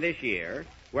first time this year,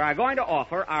 we are going to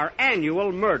offer our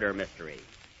annual murder mystery.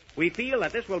 We feel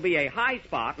that this will be a high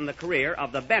spot in the career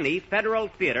of the Benny Federal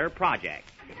Theater Project.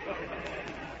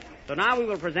 So now we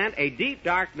will present a deep,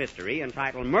 dark mystery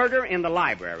entitled Murder in the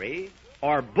Library,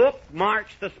 or Book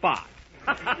March the Spot.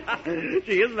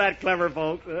 Gee, isn't that clever,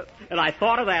 folks? And I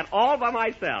thought of that all by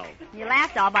myself. You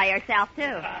laughed all by yourself,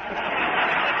 too.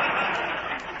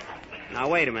 Now,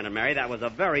 wait a minute, Mary. That was a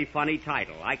very funny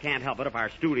title. I can't help it if our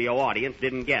studio audience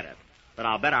didn't get it. But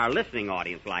I'll bet our listening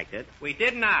audience liked it. We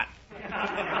did not.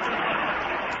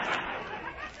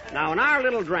 Now, in our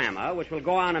little drama, which will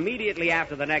go on immediately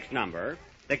after the next number,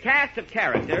 the cast of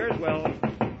characters will...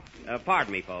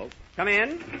 pardon me, folks. Come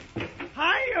in.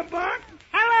 Hiya, Buck.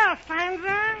 Hello,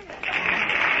 Sandra.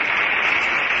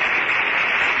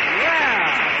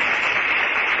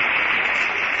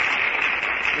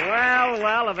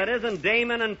 Well, if it isn't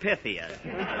Damon and Pythias.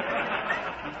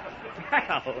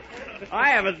 Well, I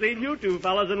haven't seen you two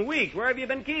fellas in weeks. Where have you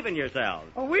been keeping yourselves?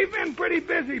 Well, we've been pretty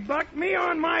busy, Buck. Me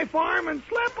on my farm and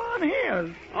Slep on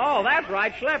his. Oh, that's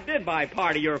right. Schlep did buy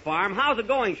part of your farm. How's it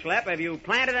going, Schlep? Have you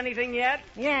planted anything yet?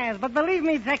 Yes, but believe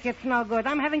me, Jack, it's no good.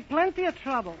 I'm having plenty of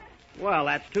trouble. Well,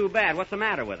 that's too bad. What's the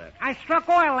matter with it? I struck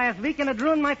oil last week and it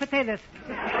ruined my potatoes.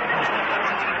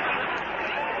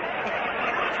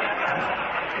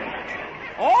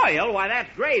 Oil? Why,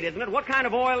 that's great, isn't it? What kind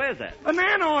of oil is it?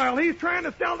 Banana oil. He's trying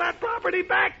to sell that property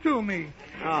back to me.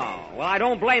 Oh, well, I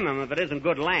don't blame him if it isn't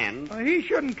good land. He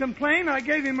shouldn't complain. I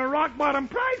gave him a rock-bottom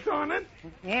price on it.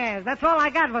 Yes, that's all I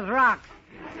got was rocks.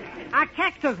 Our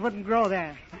cactus wouldn't grow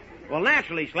there. Well,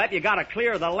 naturally, Slep, you gotta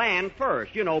clear the land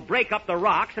first. You know, break up the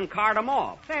rocks and cart them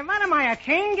off. Say, what am I, a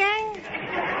chain gang?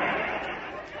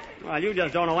 Well, you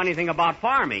just don't know anything about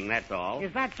farming, that's all.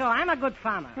 Is that so? I'm a good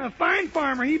farmer. A fine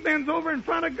farmer. He bends over in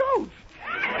front of goats.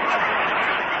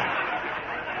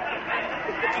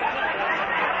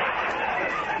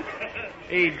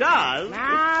 He does?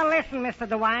 Now, listen, Mr.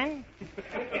 DeWine.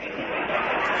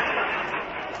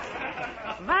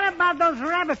 What about those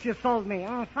rabbits you sold me?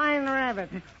 Oh, fine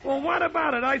rabbits. Well, what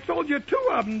about it? I sold you 2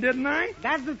 of them, didn't I?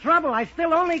 That's the trouble. I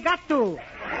still only got 2.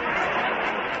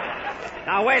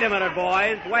 Now, wait a minute,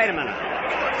 boys. Wait a minute.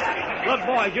 Look,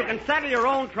 boys, you can settle your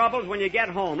own troubles when you get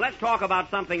home. Let's talk about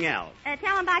something else.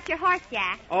 Tell him about your horse,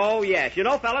 Jack. Oh, yes. You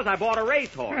know, fellas, I bought a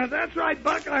racehorse. That's right,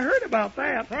 Buck. I heard about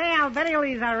that. Say, I'll bet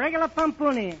he's a regular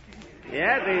pumpoony.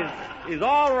 Yes, he's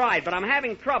all right, but I'm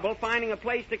having trouble finding a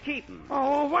place to keep him.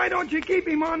 Oh, why don't you keep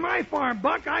him on my farm,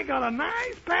 Buck? I got a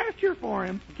nice pasture for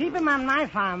him. Keep him on my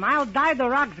farm. I'll dye the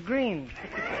rocks green.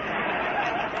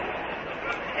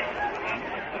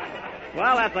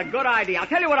 Well, that's a good idea. I'll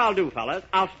tell you what I'll do, fellas.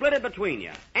 I'll split it between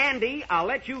you. Andy, I'll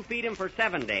let you feed him for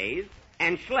 7 days,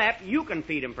 and Schlep, you can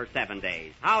feed him for 7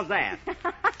 days. How's that?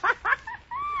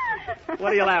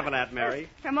 What are you laughing at, Mary?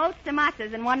 Promotes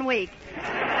tomatoes in 1 week.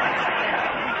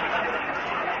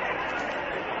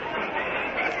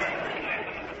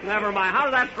 Never mind. How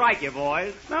does that strike you,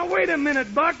 boys? Now, wait a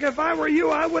minute, Buck. If I were you,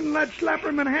 I wouldn't let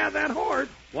Schlepperman have that horse.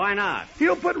 Why not?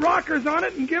 He'll put rockers on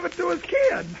it and give it to his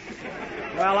kid.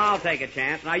 Well, I'll take a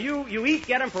chance. Now, you each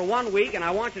get him for 1 week, and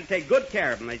I want you to take good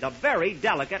care of him. He's a very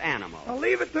delicate animal. Well,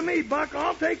 leave it to me, Buck.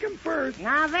 I'll take him first.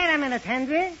 Now, wait a minute,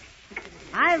 Henry.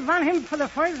 I want him for the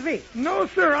first week. No,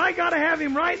 sir. I got to have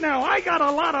him right now. I got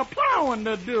a lot of plowing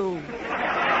to do.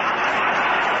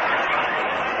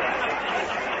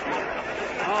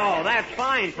 Oh, that's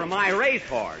fine for my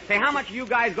racehorse. Say, how much are you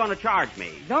guys going to charge me?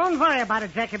 Don't worry about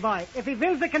it, Jackie boy. If he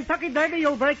wins the Kentucky Derby,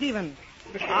 you'll break even.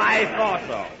 I thought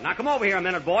so. Now, come over here a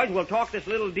minute, boys. We'll talk this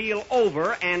little deal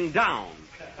over and down.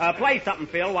 Play something,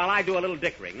 Phil, while I do a little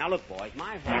dickering. Now, look, boys,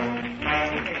 my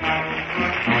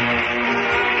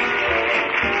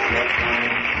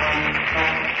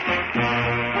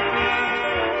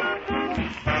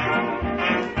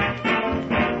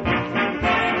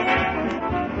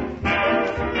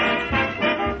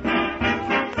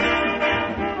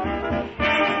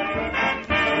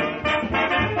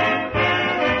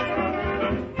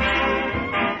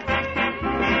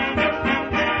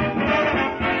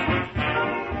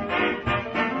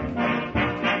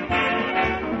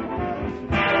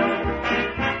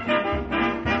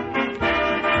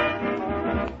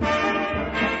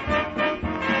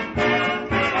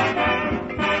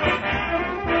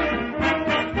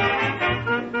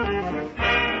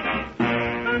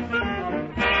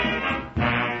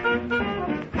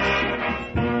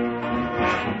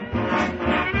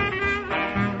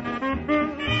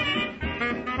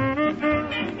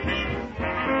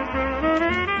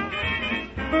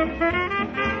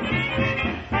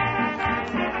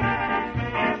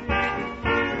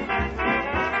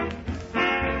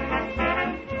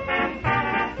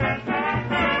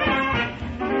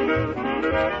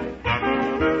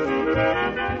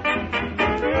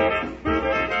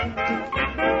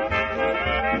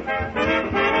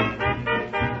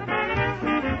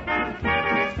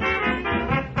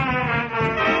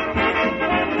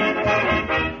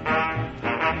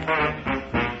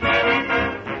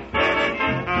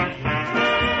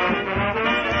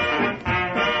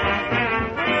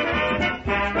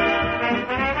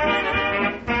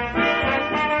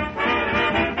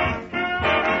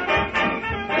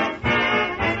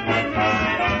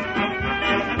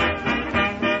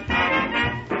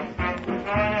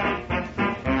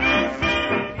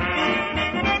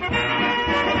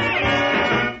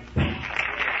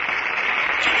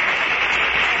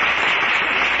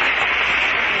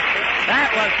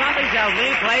of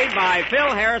Me, played by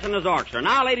Phil Harrison as orchestra.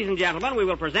 Now, ladies and gentlemen, we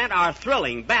will present our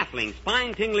thrilling, baffling,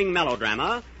 spine-tingling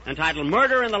melodrama entitled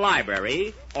Murder in the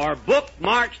Library, or Book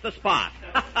Marks the Spot.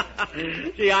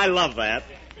 Gee, I love that.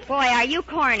 Boy, are you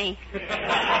corny.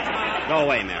 Go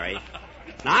away, Mary.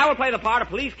 Now, I will play the part of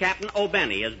Police Captain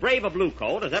O'Benny, as brave a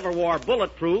bluecoat as ever wore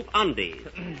bulletproof undies.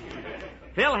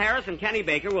 Phil Harris and Kenny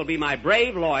Baker will be my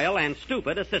brave, loyal, and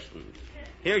stupid assistants.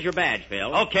 Here's your badge,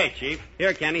 Phil. Okay, Chief.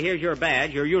 Here, Kenny, here's your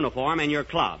badge, your uniform, and your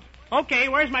club. Okay,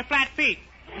 where's my flat feet?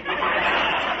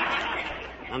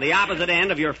 On the opposite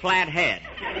end of your flat head.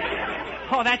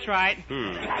 Oh, that's right.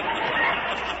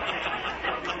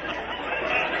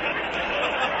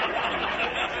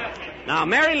 Now,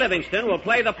 Mary Livingston will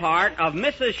play the part of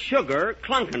Mrs. Sugar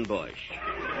Clunkenbush,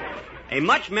 a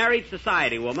much-married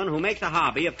society woman who makes a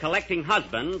hobby of collecting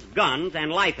husbands, guns,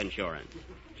 and life insurance.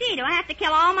 Gee, do I have to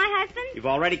kill all my husbands? You've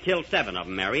already killed 7 of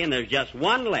them, Mary, and there's just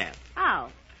 1 left. Oh,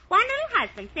 one little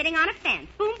husband sitting on a fence.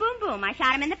 Boom, boom, boom. I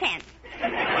shot him in the pants.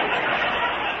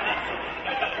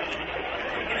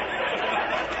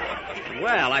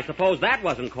 Well, I suppose that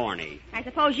wasn't corny. I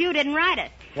suppose you didn't write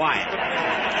it. Quiet.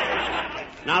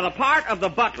 Now, the part of the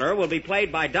butler will be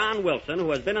played by Don Wilson, who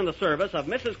has been in the service of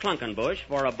Mrs. Clunkenbush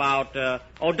for about... Don,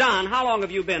 how long have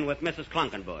you been with Mrs.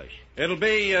 Clunkenbush? It'll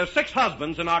be 6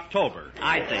 husbands in October.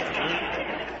 I see.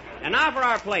 And now for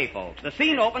our play, folks. The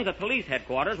scene opens at police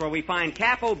headquarters, where we find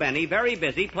Cap O'Benny very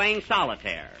busy playing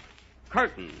solitaire.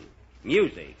 Curtain.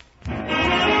 Music.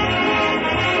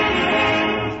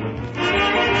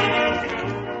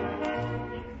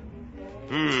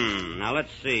 Now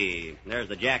let's see. There's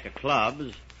the jack of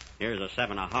clubs. Here's a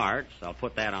 7 of hearts. I'll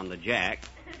put that on the jack.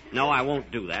 No, I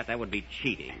won't do that. That would be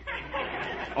cheating.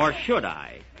 Or should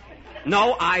I?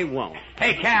 No, I won't.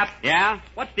 Hey, Cap. Yeah?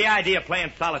 What's the idea of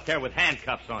playing solitaire with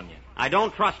handcuffs on you? I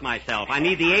don't trust myself. I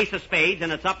need the ace of spades,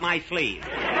 and it's up my sleeve.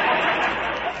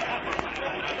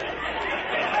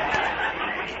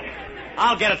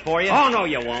 I'll get it for you. Oh, no,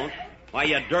 you won't. Why,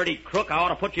 you dirty crook, I ought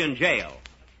to put you in jail.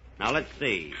 Now, let's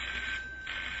see.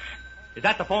 Is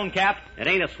that the phone, Cap? It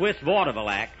ain't a Swiss vaudeville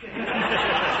act.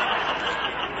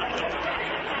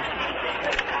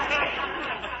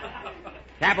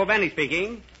 Cap O'Benny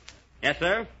speaking. Yes,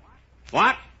 sir.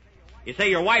 What? You say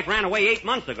your wife ran away 8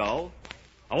 months ago.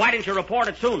 Oh, why didn't you report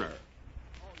it sooner?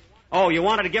 Oh, you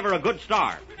wanted to give her a good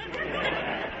start.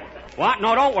 What?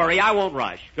 No, don't worry. I won't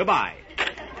rush. Goodbye.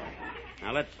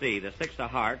 Now, let's see. The 6 of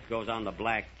hearts goes on the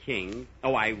black king.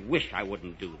 Oh, I wish I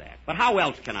wouldn't do that. But how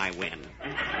else can I win?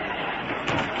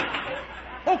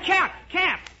 Oh, Cap.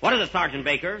 What is it, Sergeant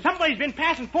Baker? Somebody's been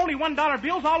passing phony $1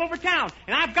 bills all over town,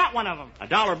 and I've got one of them. A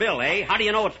dollar bill, eh? How do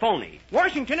you know it's phony?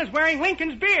 Washington is wearing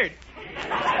Lincoln's beard.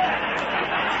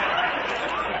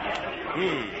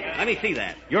 Let me see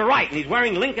that. You're right, and he's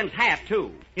wearing Lincoln's hat,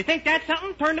 too. You think that's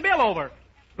something? Turn the bill over.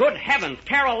 Good heavens,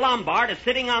 Carol Lombard is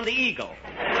sitting on the eagle.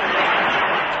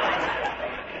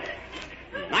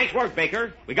 Nice work,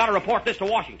 Baker. We got to report this to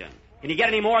Washington. Can you get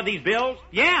any more of these bills?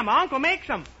 Yeah, my uncle makes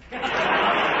them. Your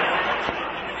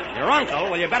uncle?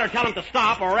 Well, you better tell him to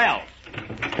stop or else.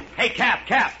 Hey,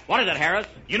 Cap. What is it, Harris?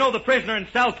 You know the prisoner in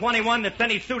cell 21 that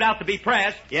sent his suit out to be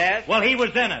pressed? Yes? Well, he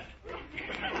was in it.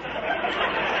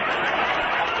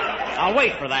 I'll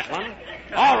wait for that one.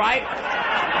 All right.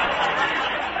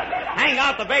 Hang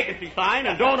out the vacancy sign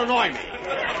and don't annoy me.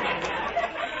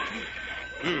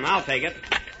 I'll take it.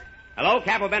 Hello,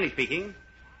 Cap O'Benny speaking.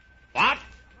 What?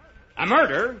 A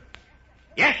murder?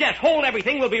 Yes, hold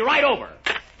everything. We'll be right over.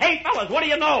 Hey, fellas, what do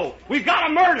you know? We've got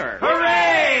a murder.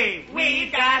 Hooray!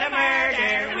 We've got a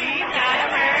murder.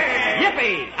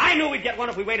 Yippee! I knew we'd get one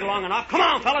if we waited long enough. Come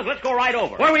on, fellas, let's go right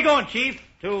over. Where are we going, Chief?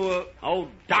 To, oh,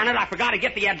 darn it, I forgot to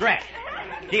get the address.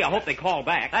 Gee, I hope they call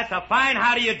back. That's a fine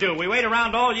how do you do. We wait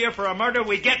around all year for a murder,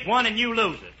 we get one, and you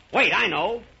lose it. Wait, I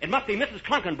know. It must be Mrs.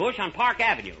 Clunkenbush on Park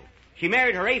Avenue. She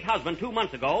married her 8th husband 2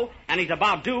 months ago, and he's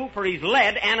about due for his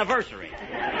lead anniversary.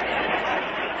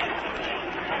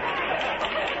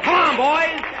 Come on,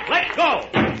 boys. Let's go.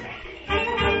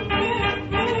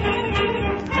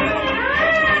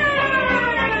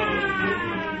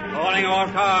 Calling all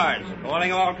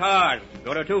cars.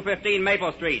 Go to 215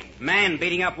 Maple Street. Man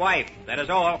beating up wife. That is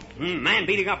all. Man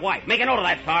beating up wife. Make a note of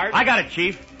that, Sarge. I got it,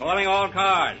 Chief. Calling all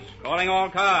cars. Go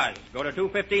to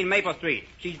 215 Maple Street.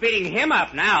 She's beating him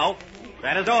up now.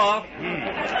 That is all.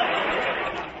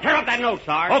 Tear up that note,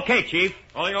 Sarge. Okay, Chief.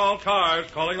 Calling all cars.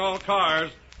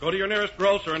 Go to your nearest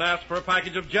grocer and ask for a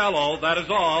package of Jell-O. That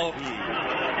is all.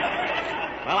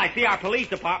 Well, I see our police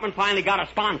department finally got a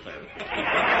sponsor.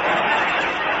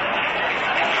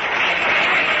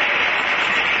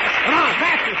 Come on,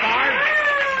 faster, Sarge.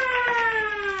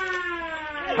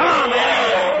 Come on,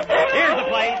 man. Here's the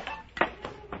place.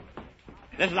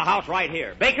 This is the house right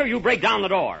here. Baker, you break down the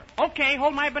door. Okay,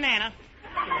 hold my banana.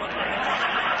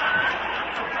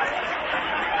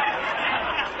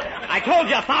 I told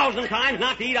you 1,000 times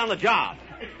not to eat on the job.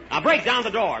 Now break down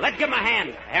the door. Let's give him a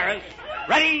hand, Harris.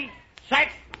 Ready, set,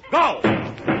 go.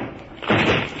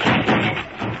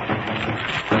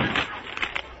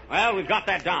 Well, we've got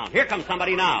that down. Here comes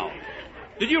somebody now.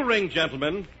 Did you ring,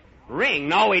 gentlemen? Ring?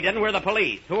 No, he didn't. We're the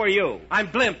police. Who are you? I'm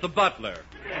Blimp, the butler.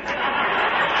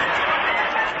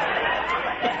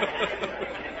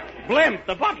 Blimp,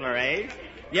 the butler, eh?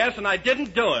 Yes, and I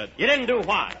didn't do it. You didn't do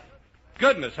what?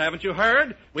 Goodness, haven't you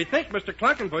heard? We think Mr.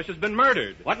 Clunkenbush has been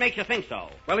murdered. What makes you think so?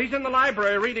 Well, he's in the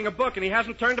library reading a book, and he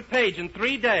hasn't turned a page in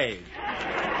 3 days.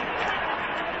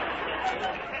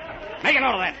 Make a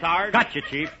note of that, Sarge. Gotcha,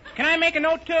 Chief. Can I make a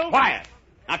note, too? Quiet.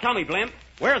 Now tell me, Blimp,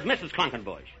 where's Mrs.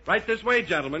 Clunkenbush? Right this way,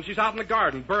 gentlemen. She's out in the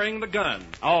garden burying the gun.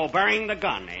 Oh, burying the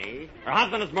gun, eh? Her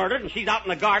husband is murdered, and she's out in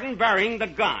the garden burying the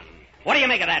gun. What do you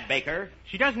make of that, Baker?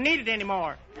 She doesn't need it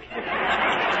anymore.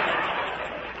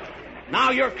 Now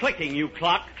you're clicking, you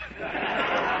cluck.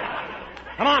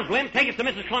 Come on, Blimp, take us to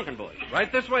Mrs. Clunkenbush.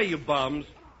 Right this way, you bums.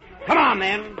 Come on,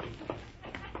 then.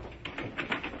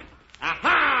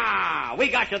 Aha! We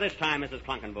got you this time, Mrs.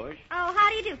 Clunkenbush. Oh, how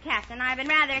do you do, Captain? I've been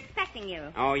rather expecting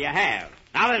you. Oh, you have.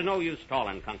 Now there's no use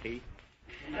stalling, Cunky.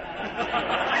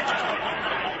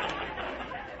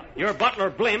 Your butler,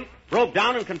 Blimp, broke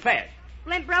down and confessed.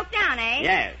 Blimp broke down, eh?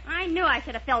 Yes. I knew I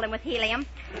should have filled him with helium.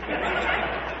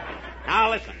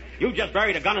 Now listen, you just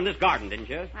buried a gun in this garden, didn't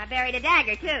you? I buried a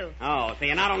dagger, too. Oh, so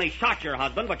you not only shot your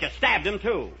husband, but you stabbed him,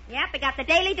 too. Yep, I got the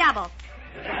daily double.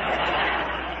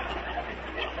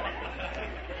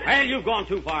 Well, you've gone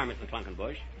too far, Mr.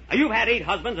 Clunkenbush. You've had 8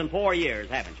 husbands in 4 years,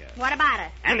 haven't you? What about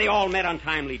it? And they all met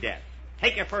untimely death.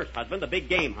 Take your first husband, the big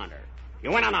game hunter.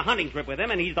 You went on a hunting trip with him,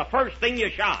 and he's the first thing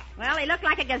you shot. Well, he looked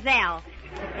like a gazelle.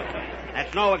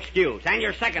 That's no excuse. And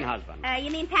your second husband.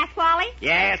 You mean Pasquale?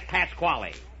 Yes,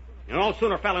 Pasquale. You no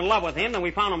sooner fell in love with him than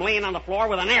we found him laying on the floor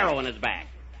with an arrow in his back.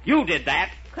 You did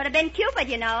that. Could have been Cupid,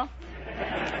 you know.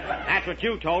 That's what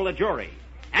you told the jury.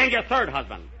 And your third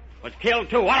husband was killed,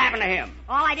 too. What happened to him?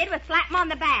 All I did was slap him on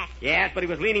the back. Yes, but he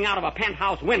was leaning out of a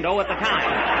penthouse window at the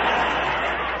time.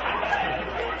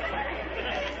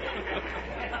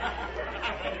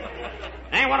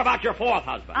 And what about your fourth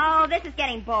husband? Oh, this is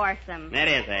getting boresome. It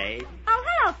is, eh? Oh,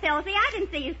 hello, Philsy. I didn't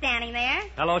see you standing there.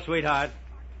 Hello, sweetheart.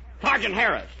 Sergeant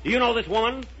Harris, do you know this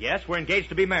woman? Yes, we're engaged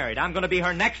to be married. I'm going to be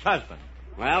her next husband.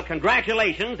 Well,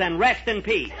 congratulations and rest in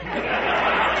peace.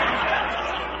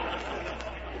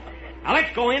 Now,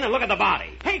 let's go in and look at the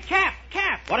body. Hey, Cap.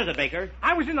 What is it, Baker?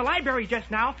 I was in the library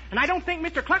just now, and I don't think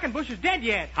Mr. Clunkenbush is dead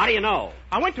yet. How do you know?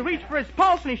 I went to reach for his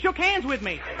pulse, and he shook hands with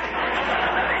me.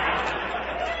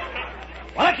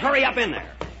 Well, let's hurry up in there.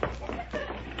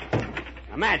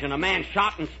 Imagine a man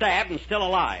shot and stabbed and still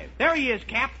alive. There he is,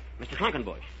 Cap. Mr.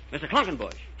 Clunkenbush. Mr.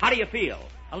 Clunkenbush, how do you feel?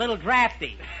 A little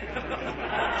drafty.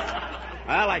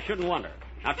 Well, I shouldn't wonder.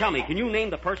 Now tell me, can you name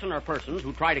the person or persons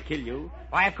who tried to kill you?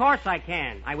 Why, of course I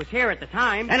can. I was here at the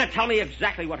time. Then tell me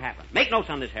exactly what happened. Make notes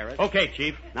on this, Harris. Okay,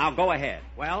 Chief. Now go ahead.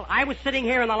 Well, I was sitting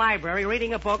here in the library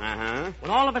reading a book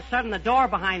when all of a sudden the door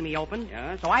behind me opened.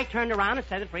 Yes? So I turned around and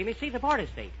said it for me, see the board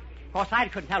seat. Of course, I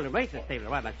couldn't tell the race the state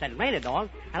I said it rained all,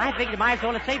 and I figured might as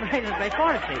well say it rained the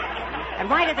board seat. And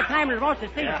right at the time it was the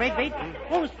state, break beat,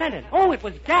 what was scented? Oh, it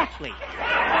was ghastly.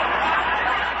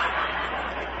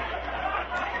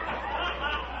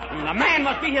 The man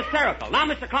must be hysterical. Now,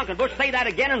 Mr. Clunkenbush, say that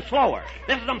again and slower.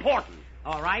 This is important.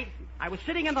 All right. I was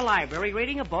sitting in the library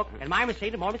reading a book, and my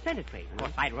Mercedes more was sent to me. Of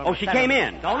course, I Oh, she came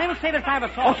in. The only Mercedes I ever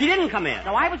saw. Oh, she didn't come in.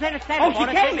 No, I was in a stand. Oh, she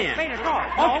came in.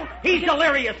 Oh, he's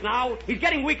delirious now. He's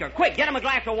getting weaker. Quick, get him a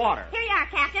glass of water. Here you are,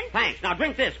 Captain. Thanks. Now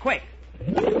drink this, quick.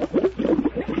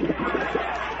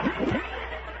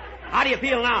 How do you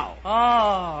feel now?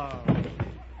 Oh.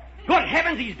 Good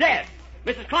heavens, he's dead.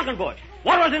 Mrs. Clunkenbush,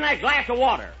 what was in that glass of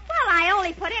water? Well, I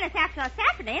only put in a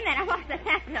saprophyllin, and then I lost the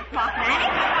saprophyllin,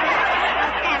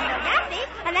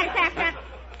 and then saprophyllin,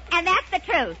 and that's the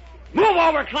truth. Move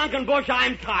over, Clunkenbush.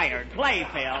 I'm tired. Play,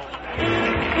 Phil.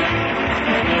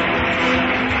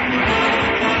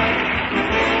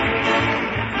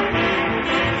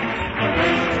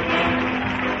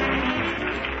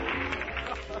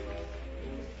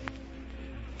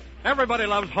 Everybody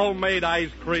loves homemade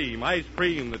ice cream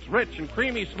that's rich and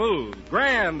creamy smooth,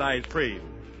 grand ice cream.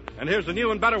 And here's a new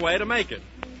and better way to make it.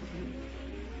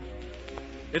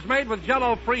 It's made with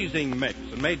Jell-O freezing mix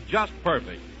and made just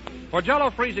perfect. For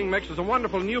Jell-O freezing mix is a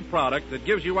wonderful new product that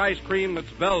gives you ice cream that's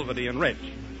velvety and rich.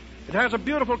 It has a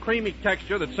beautiful creamy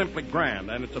texture that's simply grand,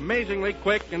 and it's amazingly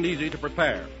quick and easy to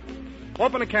prepare.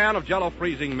 Open a can of Jell-O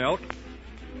freezing milk,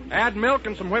 Add milk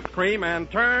and some whipped cream and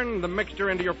turn the mixture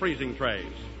into your freezing trays.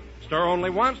 Stir only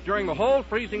once during the whole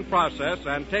freezing process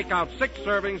and take out 6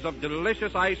 servings of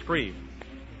delicious ice cream.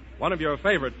 One of your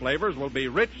favorite flavors will be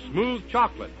rich, smooth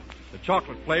chocolate, the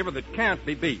chocolate flavor that can't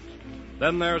be beat.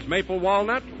 Then there's maple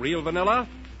walnut, real vanilla,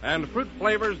 and fruit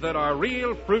flavors that are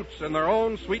real fruits in their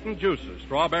own sweetened juices,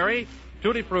 strawberry,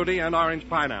 tutti frutti, and orange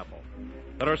pineapple.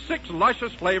 There are 6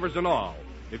 luscious flavors in all.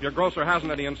 If your grocer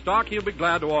hasn't any in stock, he'll be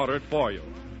glad to order it for you.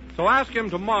 So ask him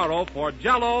tomorrow for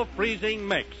Jell-O Freezing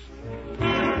Mix.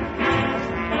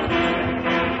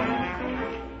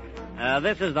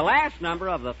 This is the last number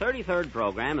of the 33rd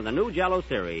program in the new Jell-O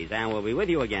series, and we'll be with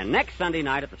you again next Sunday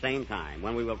night at the same time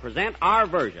when we will present our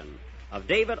version of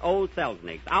David O.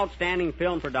 Selznick's outstanding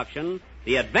film production,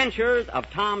 The Adventures of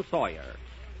Tom Sawyer.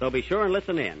 So be sure and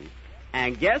listen in.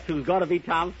 And guess who's going to be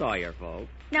Tom Sawyer, folks?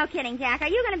 No kidding, Jack. Are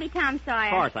you going to be Tom Sawyer?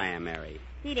 Of course I am, Mary.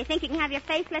 Do you think you can have your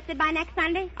face lifted by next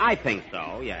Sunday? I think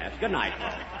so, yes. Good night,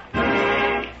 folks.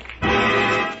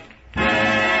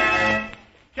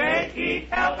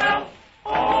 J-E-L-L-O.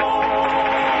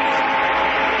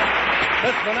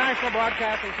 This is the National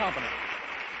Broadcasting Company.